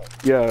up.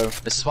 Yeah.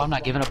 This is why I'm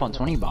not giving up on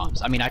 20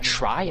 bombs. I mean, I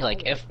try,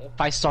 like, if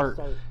I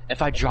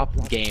drop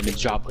the game and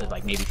drop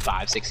like maybe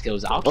 5-6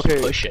 kills, I'll keep Okay,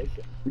 pushing.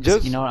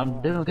 just- You know,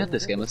 I'm doing good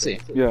this game. Let's see.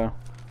 Yeah.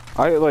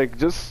 I like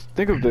just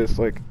think of this,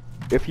 like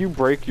if you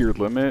break your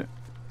limit,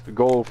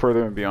 go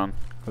further and beyond.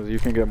 Because you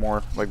can get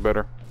more, like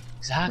better than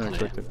Exactly.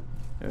 expected.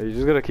 Yeah, you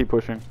just gotta keep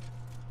pushing.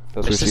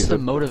 That's It's what she just the said.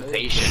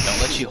 motivation.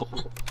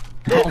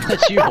 Don't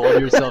let you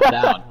hold yourself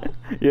down.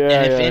 Yeah,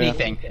 And if yeah,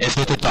 anything, it's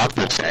what the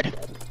doctor said.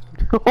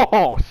 yeah.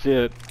 Oh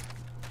shit.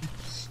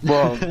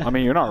 Well, I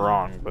mean you're not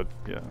wrong, but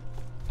yeah.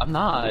 I'm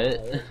not.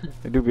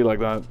 They do be like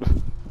that.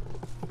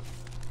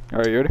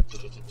 Alright, you ready?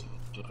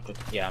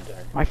 Yeah, I'm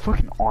tired. My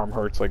fucking arm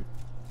hurts like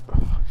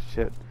oh,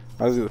 shit.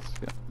 Let's do this.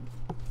 Yeah.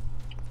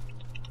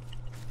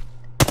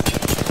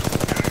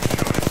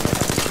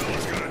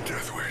 Someone's got a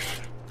death wish.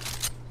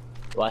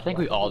 Well, I think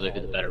we all know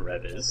who the better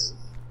Rev is.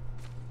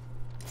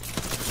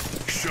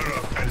 Shut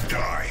up and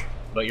die.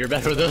 But you're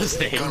better with those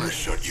things. Gonna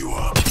shut you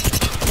up.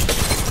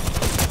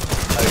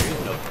 Oh,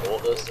 you're no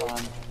gold this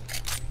time?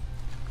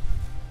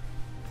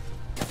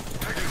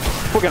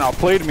 Fucking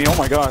outplayed me, oh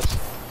my gosh.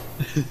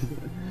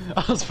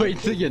 I was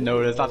waiting to get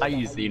noticed. I thought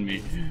you seen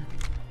me.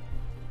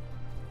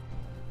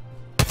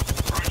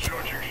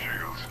 Recharging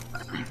shields.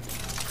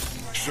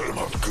 Shut him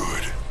up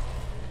good.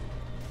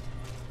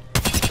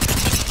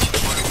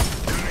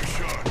 Getting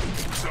shot.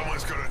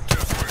 Someone's got a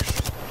death wish.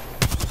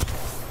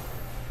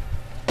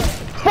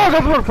 Fuck, I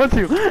was gonna punch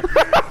you! Get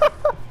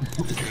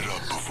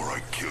up before I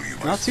kill you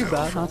myself. Not too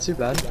bad, not too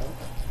bad.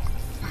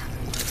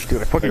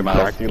 Dude, I fucking Mouth.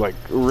 cracked you like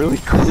really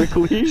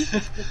quickly.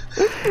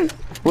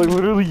 Like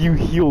literally you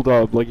healed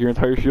up, like your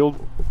entire shield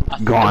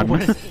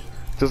gone.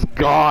 Just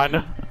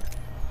gone.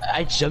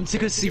 I jumped to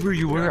go see where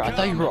you were. I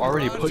thought you were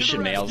already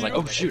pushing me. I was like,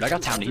 oh shoot, I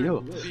got time to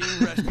heal.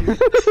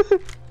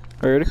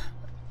 Are you ready?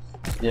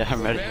 Yeah,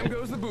 I'm ready. Bam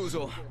goes the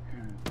boozle.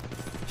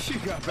 She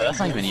got That's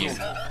not even you.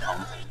 That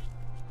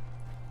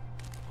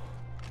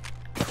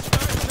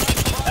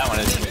one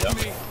is you though.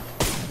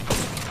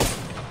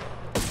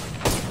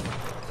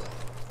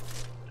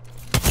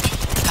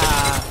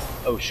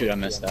 Oh shoot, I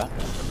missed that.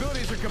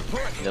 Abilities are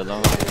kaput. Yeah,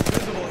 no.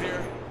 Visible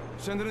here.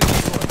 Send it in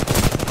decoy.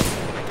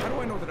 How do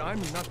I know that I'm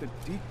not the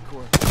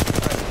decoy?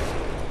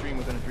 Alright, dream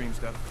within a dream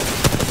stuff.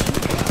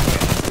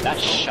 That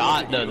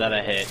shot though that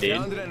I hit, dude.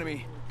 Grounded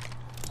enemy.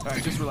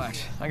 Alright, just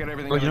relax. I got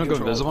everything. Oh, you under don't go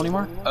control. invisible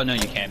anymore? Oh no,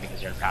 you can't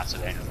because you're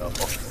passive and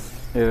invisible.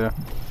 Yeah.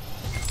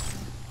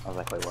 I was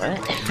like, wait, what? I'll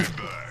be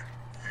back.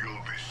 You'll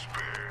be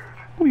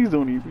spared. Please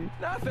don't eat me.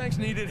 Nah, thanks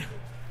needed.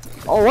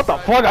 Oh, what the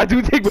fuck? I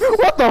do take.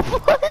 What the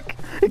fuck?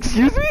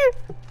 Excuse me?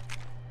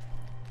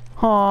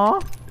 Huh?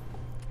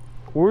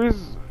 Where's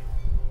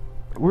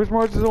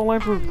Marge's own line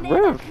for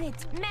Rev?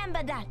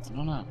 Remember that. I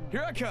don't know.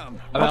 Here I come.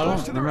 I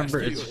Close to don't the remember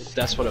rescue. if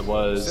that's what it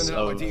was. Send it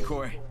out my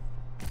decoy.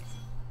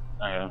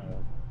 Oh yeah.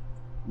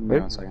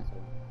 Maybe? 1 second.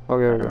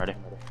 Okay, I'm okay. ready.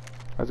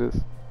 I just.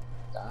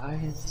 I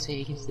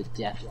take the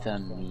death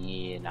of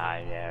me and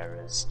I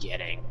was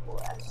getting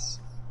worse.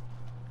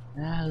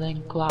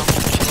 Alan Clark.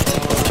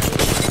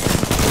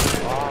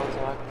 Walls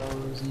are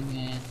closing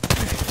in.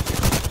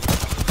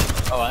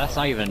 Oh, that's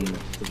not even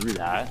through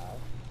that.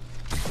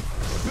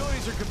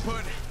 Abilities are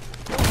kaput.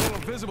 A little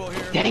visible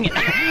here. Dang it!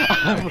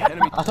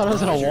 I thought I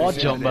was in a wall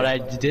jump, but I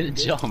didn't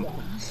jump.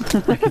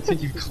 I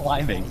continued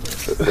climbing.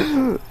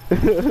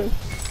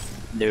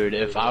 Dude,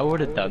 if I would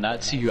have done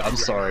that to you, I'm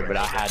sorry, but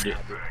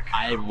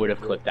I would have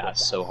clipped that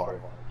so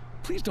hard.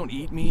 Please don't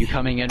eat me. You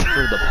coming in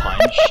for the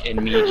punch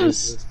and me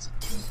just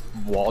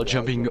wall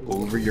jumping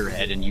over your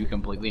head and you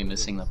completely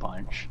missing the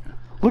punch.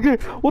 Look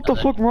at what the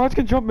fuck? Mirage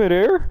can jump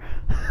midair?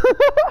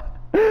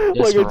 Yes,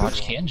 Like, I Mirage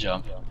just- can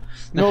jump.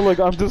 No, like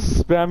I'm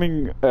just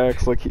spamming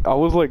X. Like I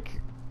was like,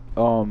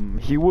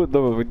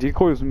 the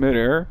decoy was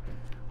midair.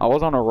 I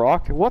was on a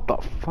rock. What the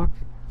fuck?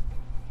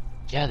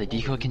 Yeah, the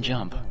decoy can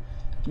jump.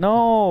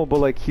 No, but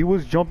like he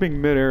was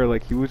jumping midair.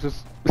 Like he was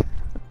just.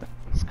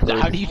 It's So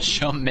how crazy. do you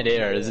jump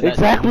midair? Is it that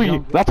Exactly.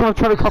 jump? That's what I'm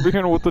trying to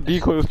comprehend what the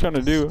decoy was trying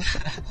to do.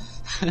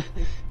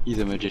 He's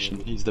a magician.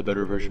 He's the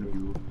better version of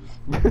you.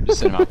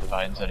 Just send him out to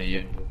fight instead of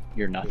you.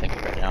 You're nothing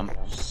for him.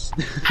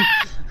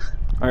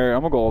 All right,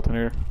 I'm gonna go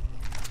alternator.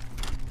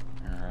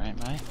 Alright,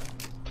 mate.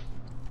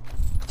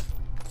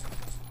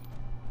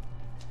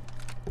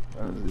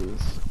 Let's do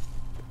this.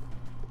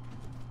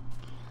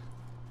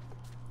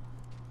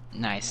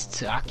 Nice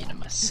talking to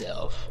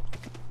myself.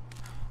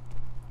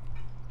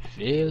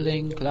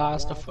 Feeling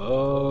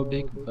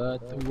claustrophobic,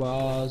 but the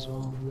walls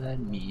won't let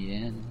me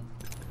in.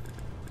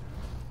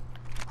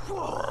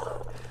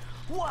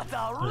 What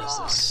a What is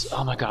this?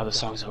 Oh my god, the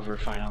song's over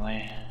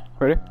finally.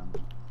 Ready?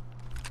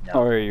 No.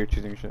 Oh, yeah, you're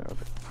choosing shit.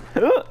 Okay.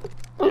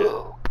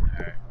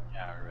 Alright,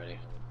 yeah, we're ready.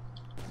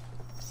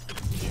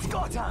 It's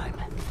go time.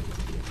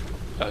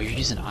 Oh, you're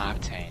using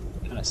Octane.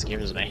 Kinda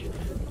scares me.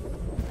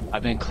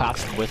 I've been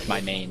clapped with my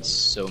name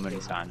so many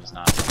times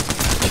now.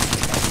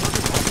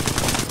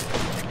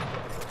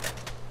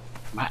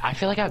 I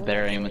feel like I have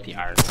better aim with the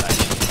iron sight.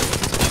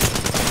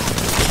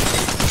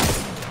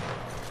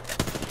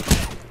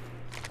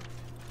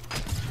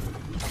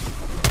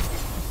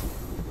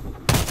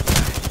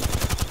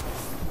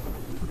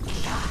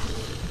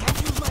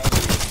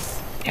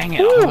 Dang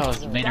it, I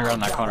was made to run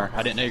that corner.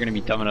 I didn't know you were gonna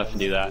be dumb enough to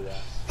do that.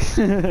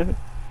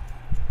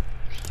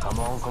 Come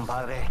on,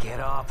 compadre, get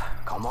up.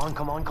 Come on,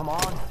 come on, come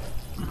on.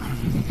 You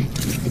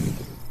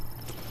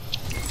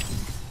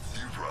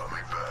brought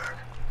me back.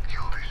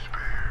 You'll be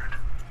spared.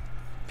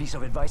 Piece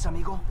of advice,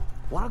 amigo?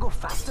 Wanna go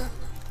faster?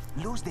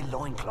 Lose the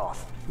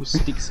loincloth. Who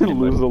sticks in the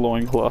Lose mud? the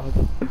loincloth.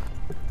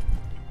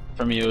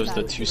 For me, it was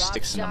the 2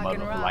 sticks in the mud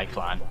with a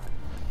lifeline.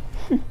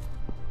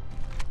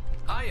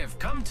 I have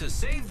come to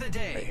save the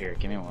day. Right here,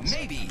 give me 1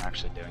 second. Maybe. I'm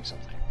actually doing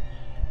something.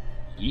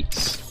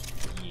 Yeets.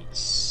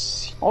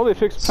 Yeets. Oh, they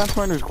fixed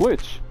Pathfinder's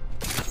glitch.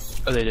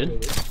 Oh, they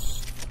did?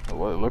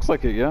 Well, it looks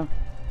like it, yeah.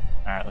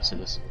 Alright, let's do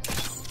this.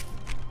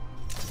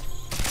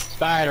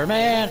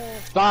 Spider-Man!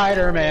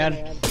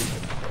 Spider-Man!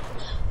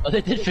 Oh,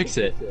 they did fix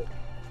it.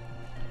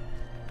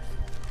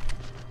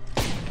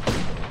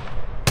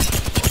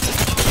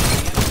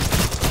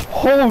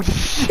 Oh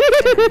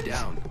shit!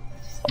 Down.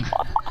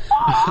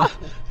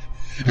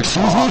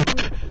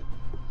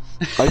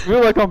 I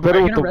feel like I'm better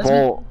Are you with the gonna res me?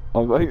 ball.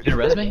 I'm like, You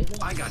res me?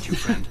 I got you,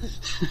 friend.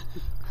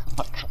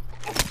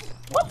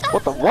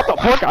 what the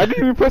fuck? I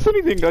didn't even press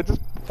anything. I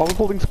was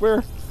holding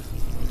square.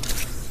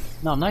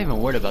 No, I'm not even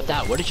worried about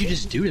that. What did you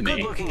just do to Good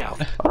me? looking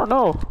out. I don't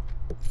know.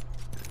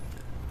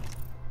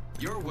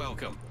 You're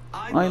welcome.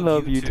 I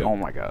love you too. Oh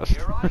my gosh.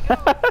 Here I go.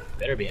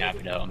 Better be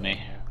happy to help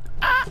me.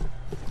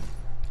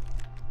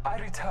 I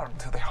return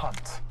to the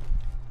hunt.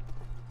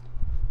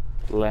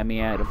 Let me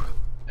at him.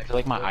 I feel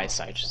like my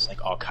eyesight's just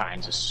like all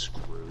kinds of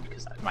screwed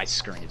because my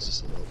screen is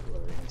just a little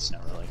blurry and it's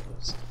never like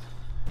this.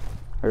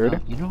 Ready?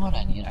 You know what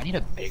I need? I need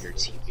a bigger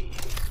TV.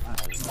 I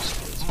don't really know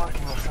space.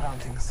 Marking your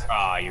surroundings.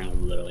 Ah, you're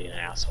literally an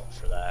asshole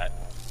for that.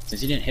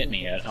 Since you didn't hit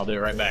me yet, I'll do it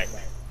right back.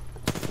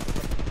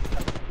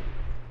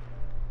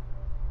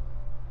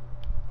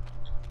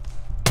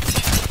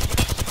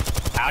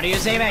 How do you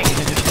see me?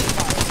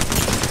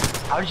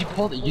 How did you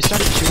pull it? You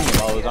started shooting it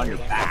while it was on your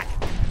back.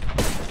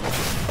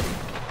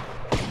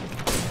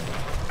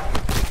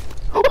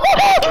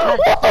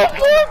 What the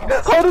fuck?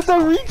 How did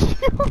that reach you?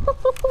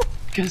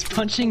 Because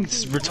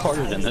punching's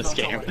retarded in this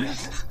game.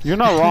 You're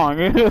not wrong.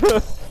 Have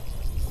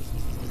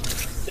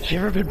you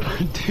ever been,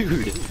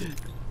 dude?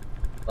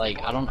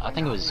 Like I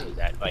think it was you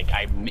that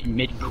I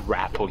mid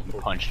grapple you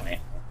punched me.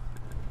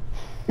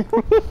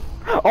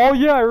 Oh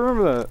yeah, I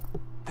remember that.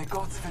 The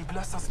gods will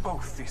bless us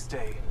both this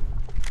day.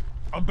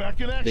 I'm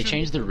back in action. They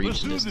changed the reach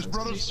Let's do this, distance. You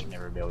brothers. used to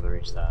never be able to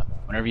reach that.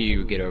 Whenever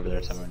you get over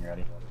there, tell me when you're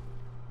ready.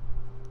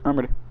 I'm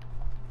ready.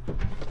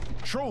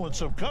 Throwing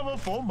some cover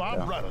for my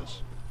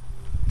brothers.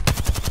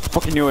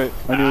 Fucking knew it.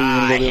 I knew you were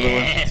gonna go the other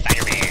way.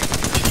 Spider-Man.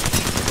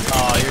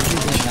 Oh, you're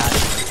using that.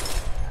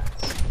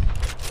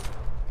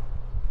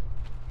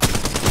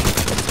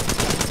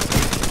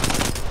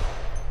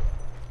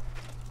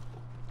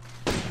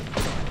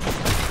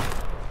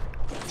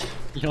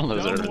 You don't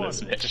deserve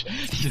this,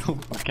 bitch. You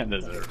don't fucking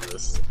deserve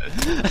this.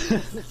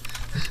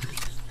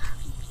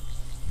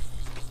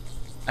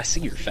 I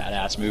see your fat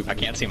ass move. I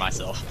can't see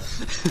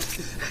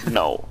myself.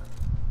 No.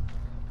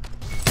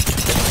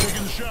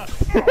 Taking the shot.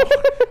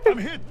 Oh, I'm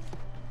hit.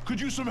 Could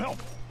use some help.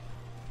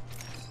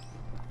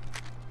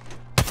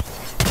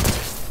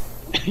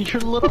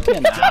 You're a little bit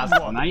an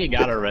asshole. Now you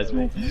got a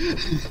resume.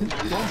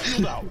 Don't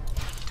shield out.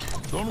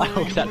 Don't I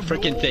hope that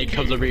freaking thing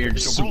comes over here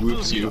and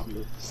swoops you.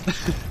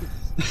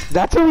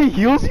 That's how he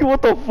heals you?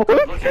 What the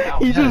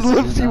fuck? He just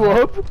lifts you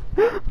up?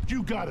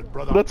 You got it,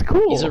 brother. That's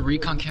cool. He's a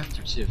recon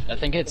captor too. I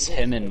think it's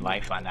him and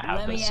Lifeline that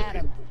have the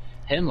superior.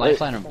 Him,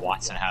 Lifeline, and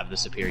Watson have the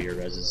superior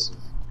reses.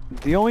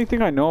 The only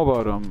thing I know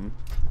about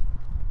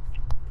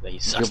That he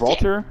sucks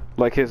Gibraltar,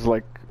 like his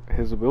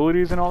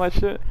abilities and all that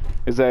shit,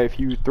 is that if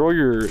you throw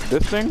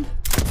this thing.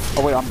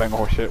 Oh wait, I'm banging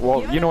horse shit.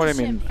 Well, you know what I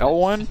mean.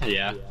 L1.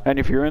 Yeah. And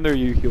if you're in there,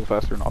 you heal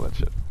faster and all that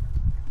shit.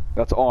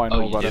 That's all I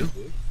know about it.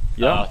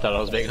 Yeah. I thought I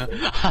was big. I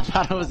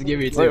thought I was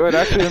giving you two. Wait,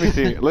 actually, let me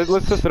see.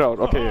 Let's test it out.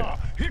 Okay.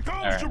 Here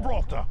comes Alright.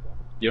 Gibraltar.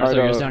 You want to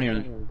throw Alright, yours down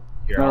here?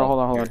 Here, no, hold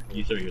on.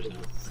 You throw yours down.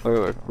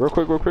 Look. Real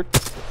quick.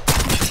 Can't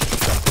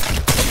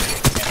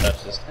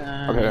touch this.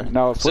 Okay,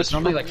 now So switch. it's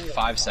normally like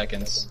 5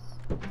 seconds.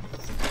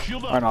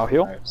 Shield Alright, up. now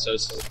heal. Alright, so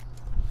it's...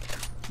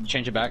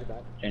 Change it back.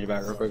 Change it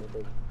back real quick.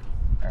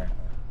 Alright.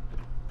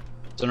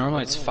 So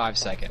normally it's 5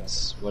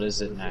 seconds. What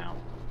is it now?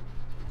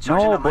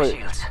 No, but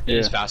It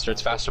is faster.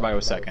 It's faster by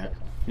a second.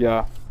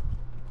 yeah.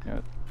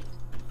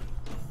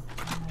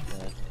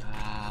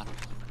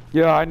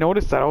 Yeah, I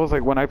noticed that. I was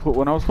like, when I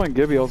was playing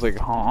Gibby, I was like,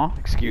 huh?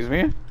 Excuse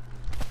me?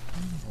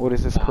 What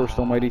is this cursed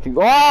almighty thing?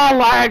 Oh,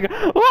 lag!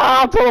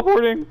 Ah, I'm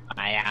teleporting!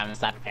 I am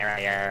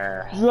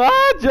superior.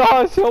 Ah,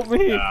 Josh, help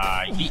me!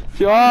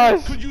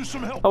 Josh! Could use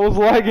some help. I was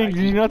lagging.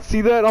 Did you not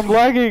see that? I'm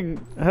lagging.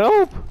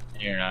 Help!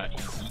 You're not.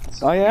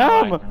 I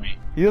am!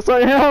 Yes, I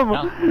am!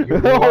 No,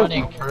 you're Help!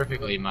 running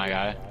perfectly, my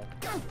guy.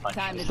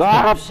 Time to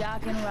Stop!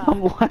 shock and roll.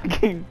 I'm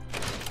lagging.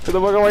 Get the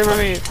fuck away from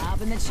me!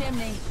 Up in the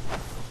chimney.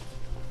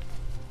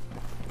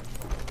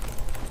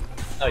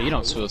 Oh, you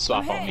don't shield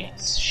swap on me.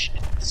 Shit.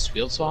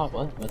 Shield swap?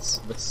 What? What's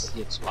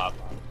shield swap?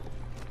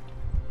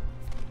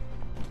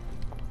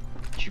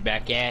 Get your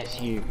back ass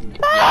here.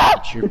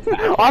 Get your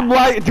back I'm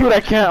lagging, dude.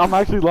 I can't. I'm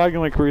actually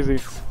lagging like crazy.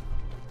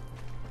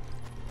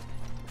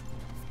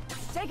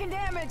 Taking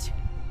damage.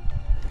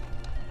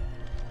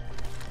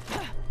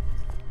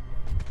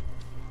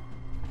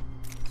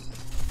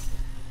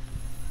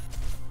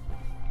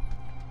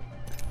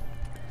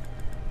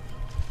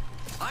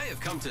 I have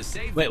come to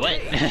save Wait, the what?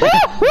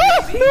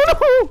 day.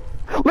 No!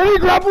 Let me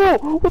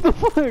grapple! What the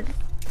fuck?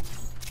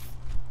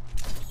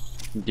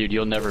 Dude,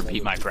 you'll never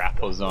beat my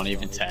grapples. Don't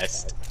even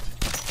test.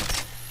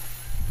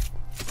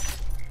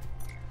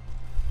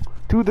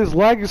 Dude, this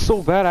lag is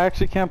so bad. I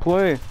actually can't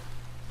play.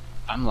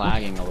 I'm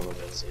lagging a little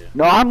bit too.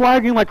 No, I'm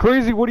lagging like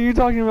crazy. What are you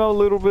talking about? A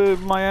little bit,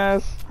 my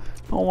ass.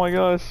 Oh my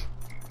gosh.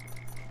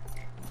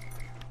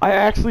 I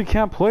actually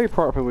can't play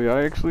properly.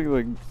 I actually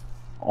like.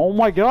 Oh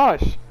my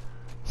gosh.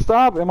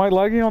 Stop. Am I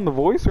lagging on the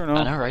voice or no?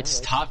 I know, right?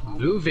 Stop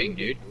moving,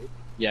 dude.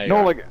 Yeah. No,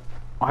 you're like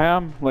I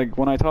am like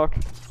when I talk.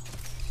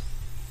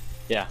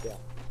 Yeah.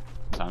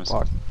 Sometimes.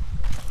 Fuck.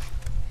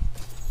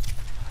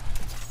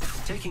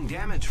 Taking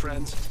damage,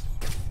 friends.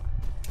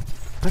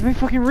 Let me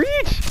fucking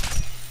reach.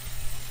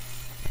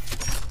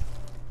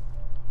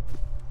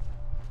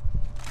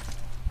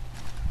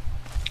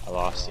 I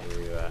lost you.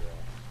 Where you at?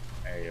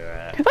 There you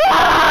at.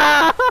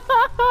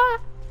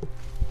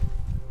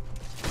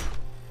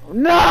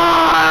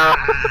 No!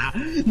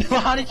 No,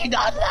 how did you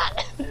dodge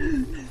that?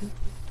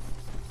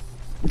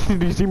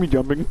 Did you see me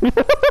jumping?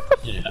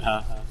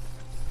 Yeah.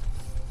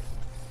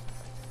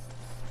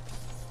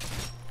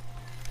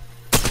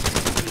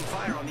 Opening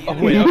fire on the Oh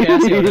enemy. wait, okay, I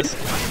see what this. I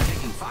am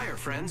taking fire,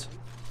 friends.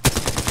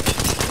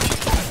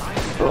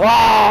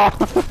 Ah!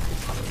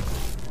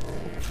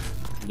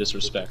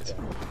 Disrespect.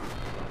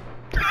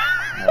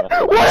 What the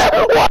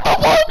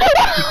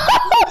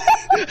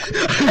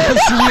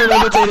See you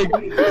levitating.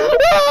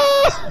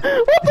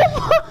 What the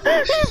fuck?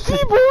 He's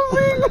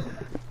T-posing!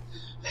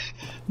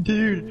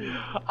 Dude,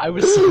 I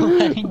was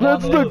flying down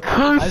That's the the hill.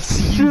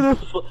 cursed shit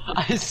of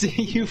I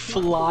see you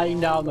flying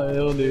down the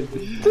hill, dude.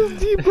 just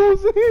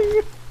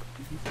T-posing!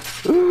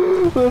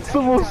 That's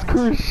the most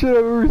cursed shit I've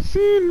ever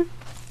seen.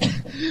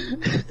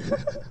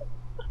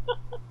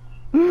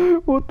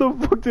 What the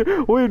fuck,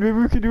 dude? Wait, maybe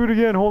we can do it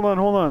again. Hold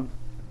on.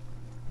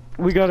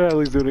 We gotta at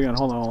least do it again.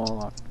 Hold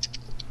on.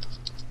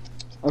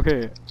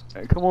 Okay,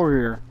 come over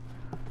here.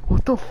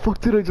 What the fuck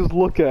did I just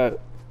look at?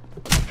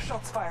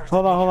 Shots fired.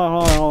 Hold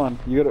on.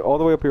 You got it all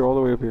the way up here,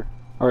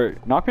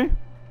 Alright, knock me?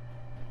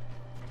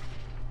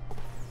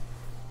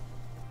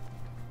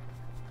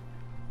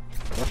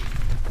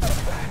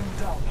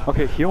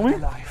 Okay, heal me?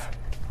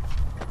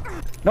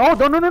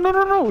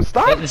 No,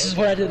 stop! This is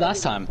what I did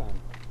last time.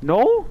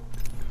 No?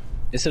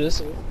 Yes, it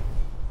is. It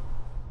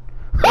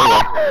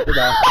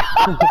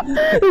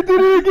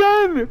did it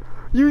again!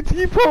 You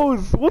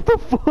T-pose! What the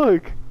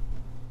fuck?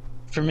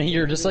 For me,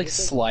 you're just like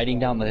sliding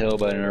down the hill,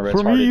 but in a retarded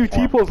For me, you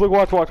form. T-pose. Look,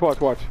 watch.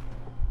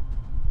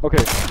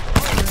 Okay.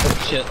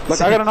 Oh, shit. Look,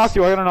 I gotta knock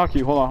you.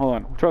 Hold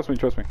on. Trust me.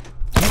 Okay,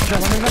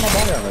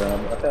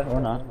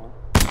 or not.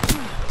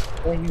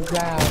 Oh, you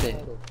got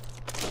it.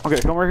 Okay,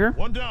 come right here.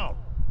 One down.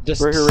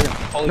 Just Right here.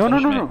 holy No.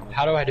 punishment.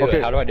 How do I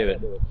do it?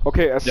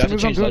 Okay, as Do I have soon to as I'm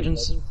change doing.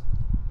 legends?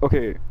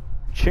 Okay,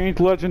 change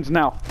legends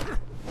now.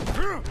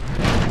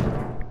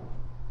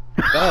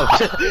 Oh,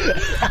 shit.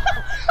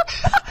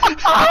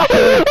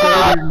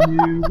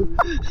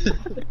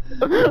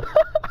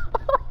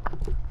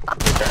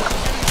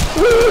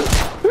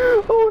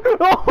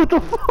 Oh, what the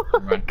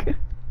fuck? I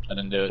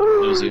didn't do it.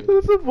 It was you.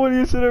 That's the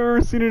funniest shit I've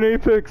ever seen in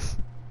Apex.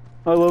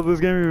 I love this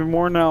game even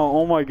more now.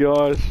 Oh my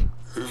gosh.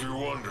 If you're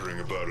wondering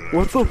about it,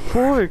 What the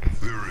fuck?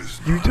 there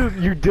is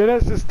You did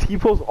as this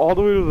T-pose all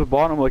the way to the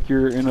bottom like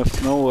you're in a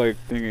snow like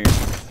thingy.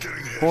 getting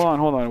hit.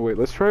 Hold on, wait,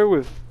 let's try it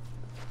with...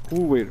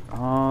 Ooh, wait,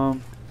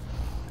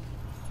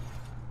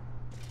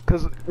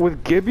 Cause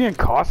with Gibby and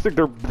Caustic,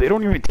 they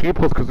don't even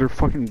T-pose because they're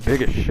fucking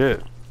big as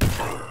shit.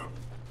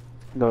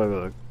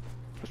 No.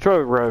 Let's try it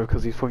with Rev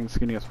because he's fucking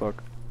skinny as fuck.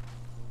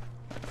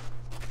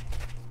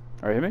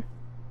 Alright, hit me?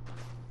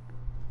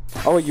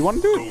 Oh wait, you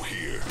wanna do Go it?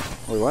 here.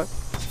 Wait, what?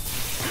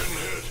 Getting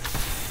hit.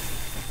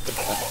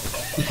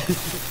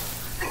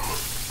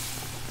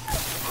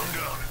 I'm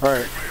down.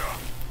 Alright.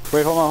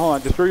 Wait, hold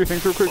on. Just throw your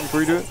things real quick before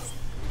you do it.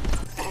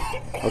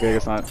 Okay, I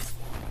guess not.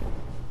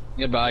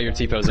 Goodbye, you're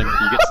T-posing.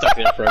 You get stuck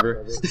there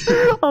forever.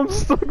 I'm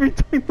stuck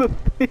between the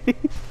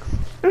things.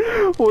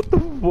 What the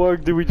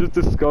fuck did we just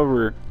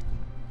discover?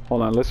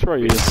 Hold on, let's try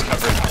you.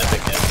 Discovered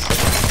epicness.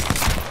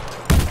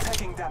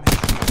 Taking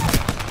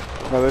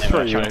damage. No, let's try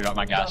I'm you. trying to drop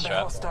my gas Down the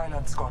trap. hostile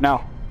and squad.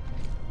 Now.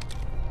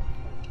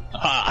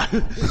 Ah.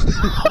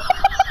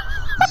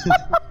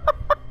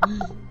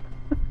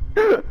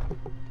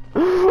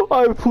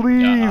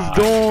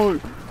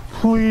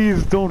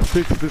 Please don't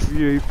fix this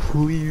EA.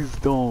 Please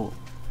don't.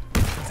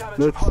 Damage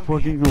That's upon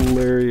me. fucking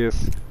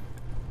hilarious.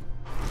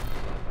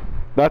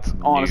 That's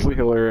honestly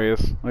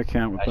hilarious. I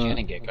can't with How'd you gonna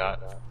that. get got?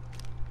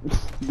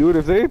 Dude,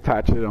 if they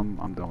patch it, I'm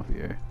done with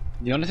EA.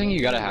 The only thing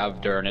you gotta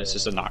have during it's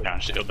just a knockdown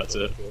shield, that's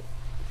it.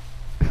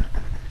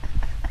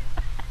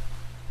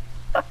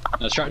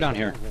 Let's try it down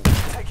here.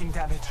 Taking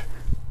damage.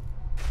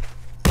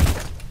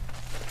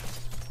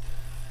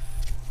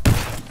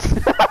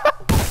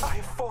 I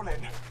have fallen.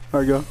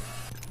 There we go.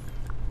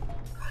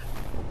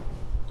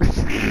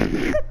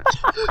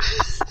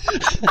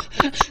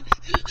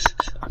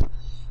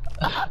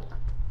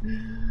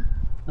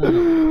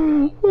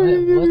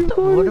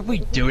 What are we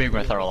doing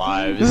with our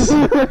lives?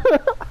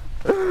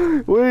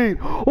 Wait!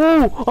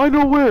 Oh! I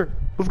know where!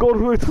 Let's go all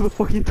the way to the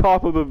fucking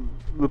top of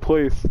the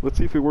place. Let's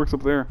see if it works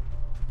up there.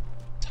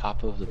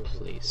 Top of the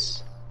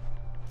place.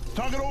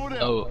 Target over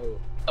there. Oh,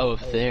 up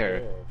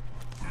there.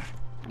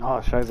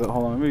 Oh, Shiza,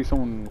 hold on. Maybe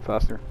someone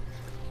faster.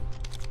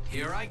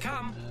 Here I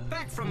come,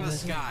 back from the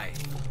sky.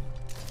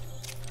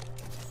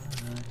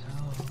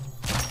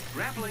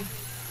 Grappling.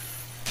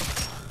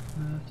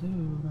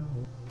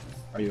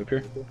 Are you up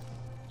here?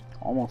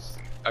 Almost.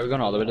 Are we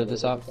going all the way to the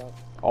top?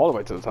 All the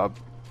way to the top.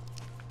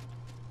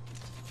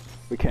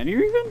 Wait, can you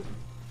even?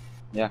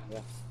 Yeah.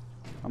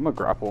 I'm gonna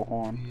grapple.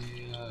 Hold on.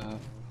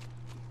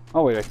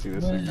 Oh wait, I see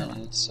this thing now.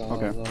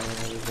 Okay.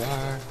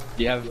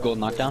 Do you have gold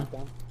knockdown?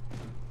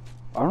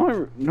 I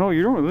don't. No,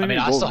 you don't really. I mean,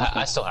 need I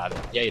gold. still have it.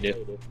 Yeah, you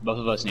do. Both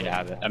of us need to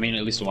have it. I mean,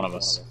 at least one of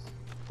us.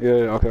 Yeah.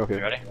 Okay.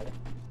 You ready?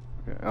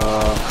 Okay.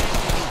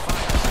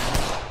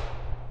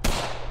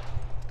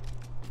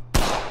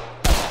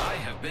 I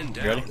have been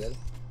down. You ready?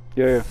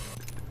 Yeah.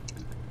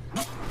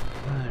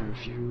 I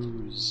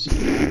refuse.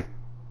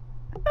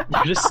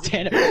 You're just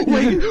standing.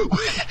 Wait. Wait.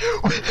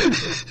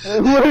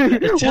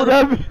 What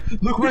happened?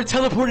 Look where it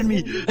teleported me.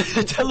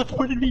 It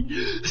teleported me.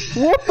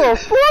 What the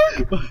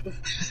fuck?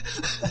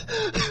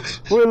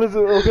 Wait.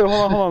 Okay.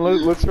 Hold on.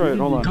 Let's try it.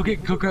 Hold on. Go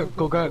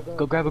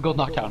grab a gold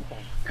knockdown.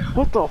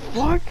 What the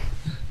fuck?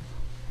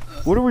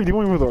 What are we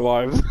doing with our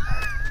lives?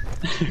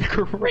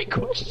 Great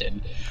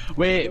question.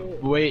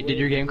 Wait. Did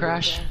your game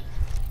crash?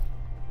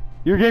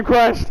 Your game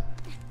crashed.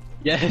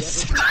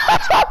 Yes.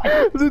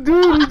 Dude,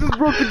 we just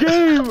broke the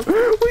game.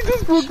 We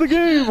just broke the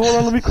game. Hold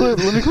on. Let me clip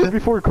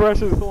before it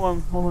crashes.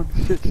 Hold on.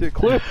 Shit.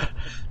 Clip.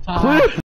 Clip.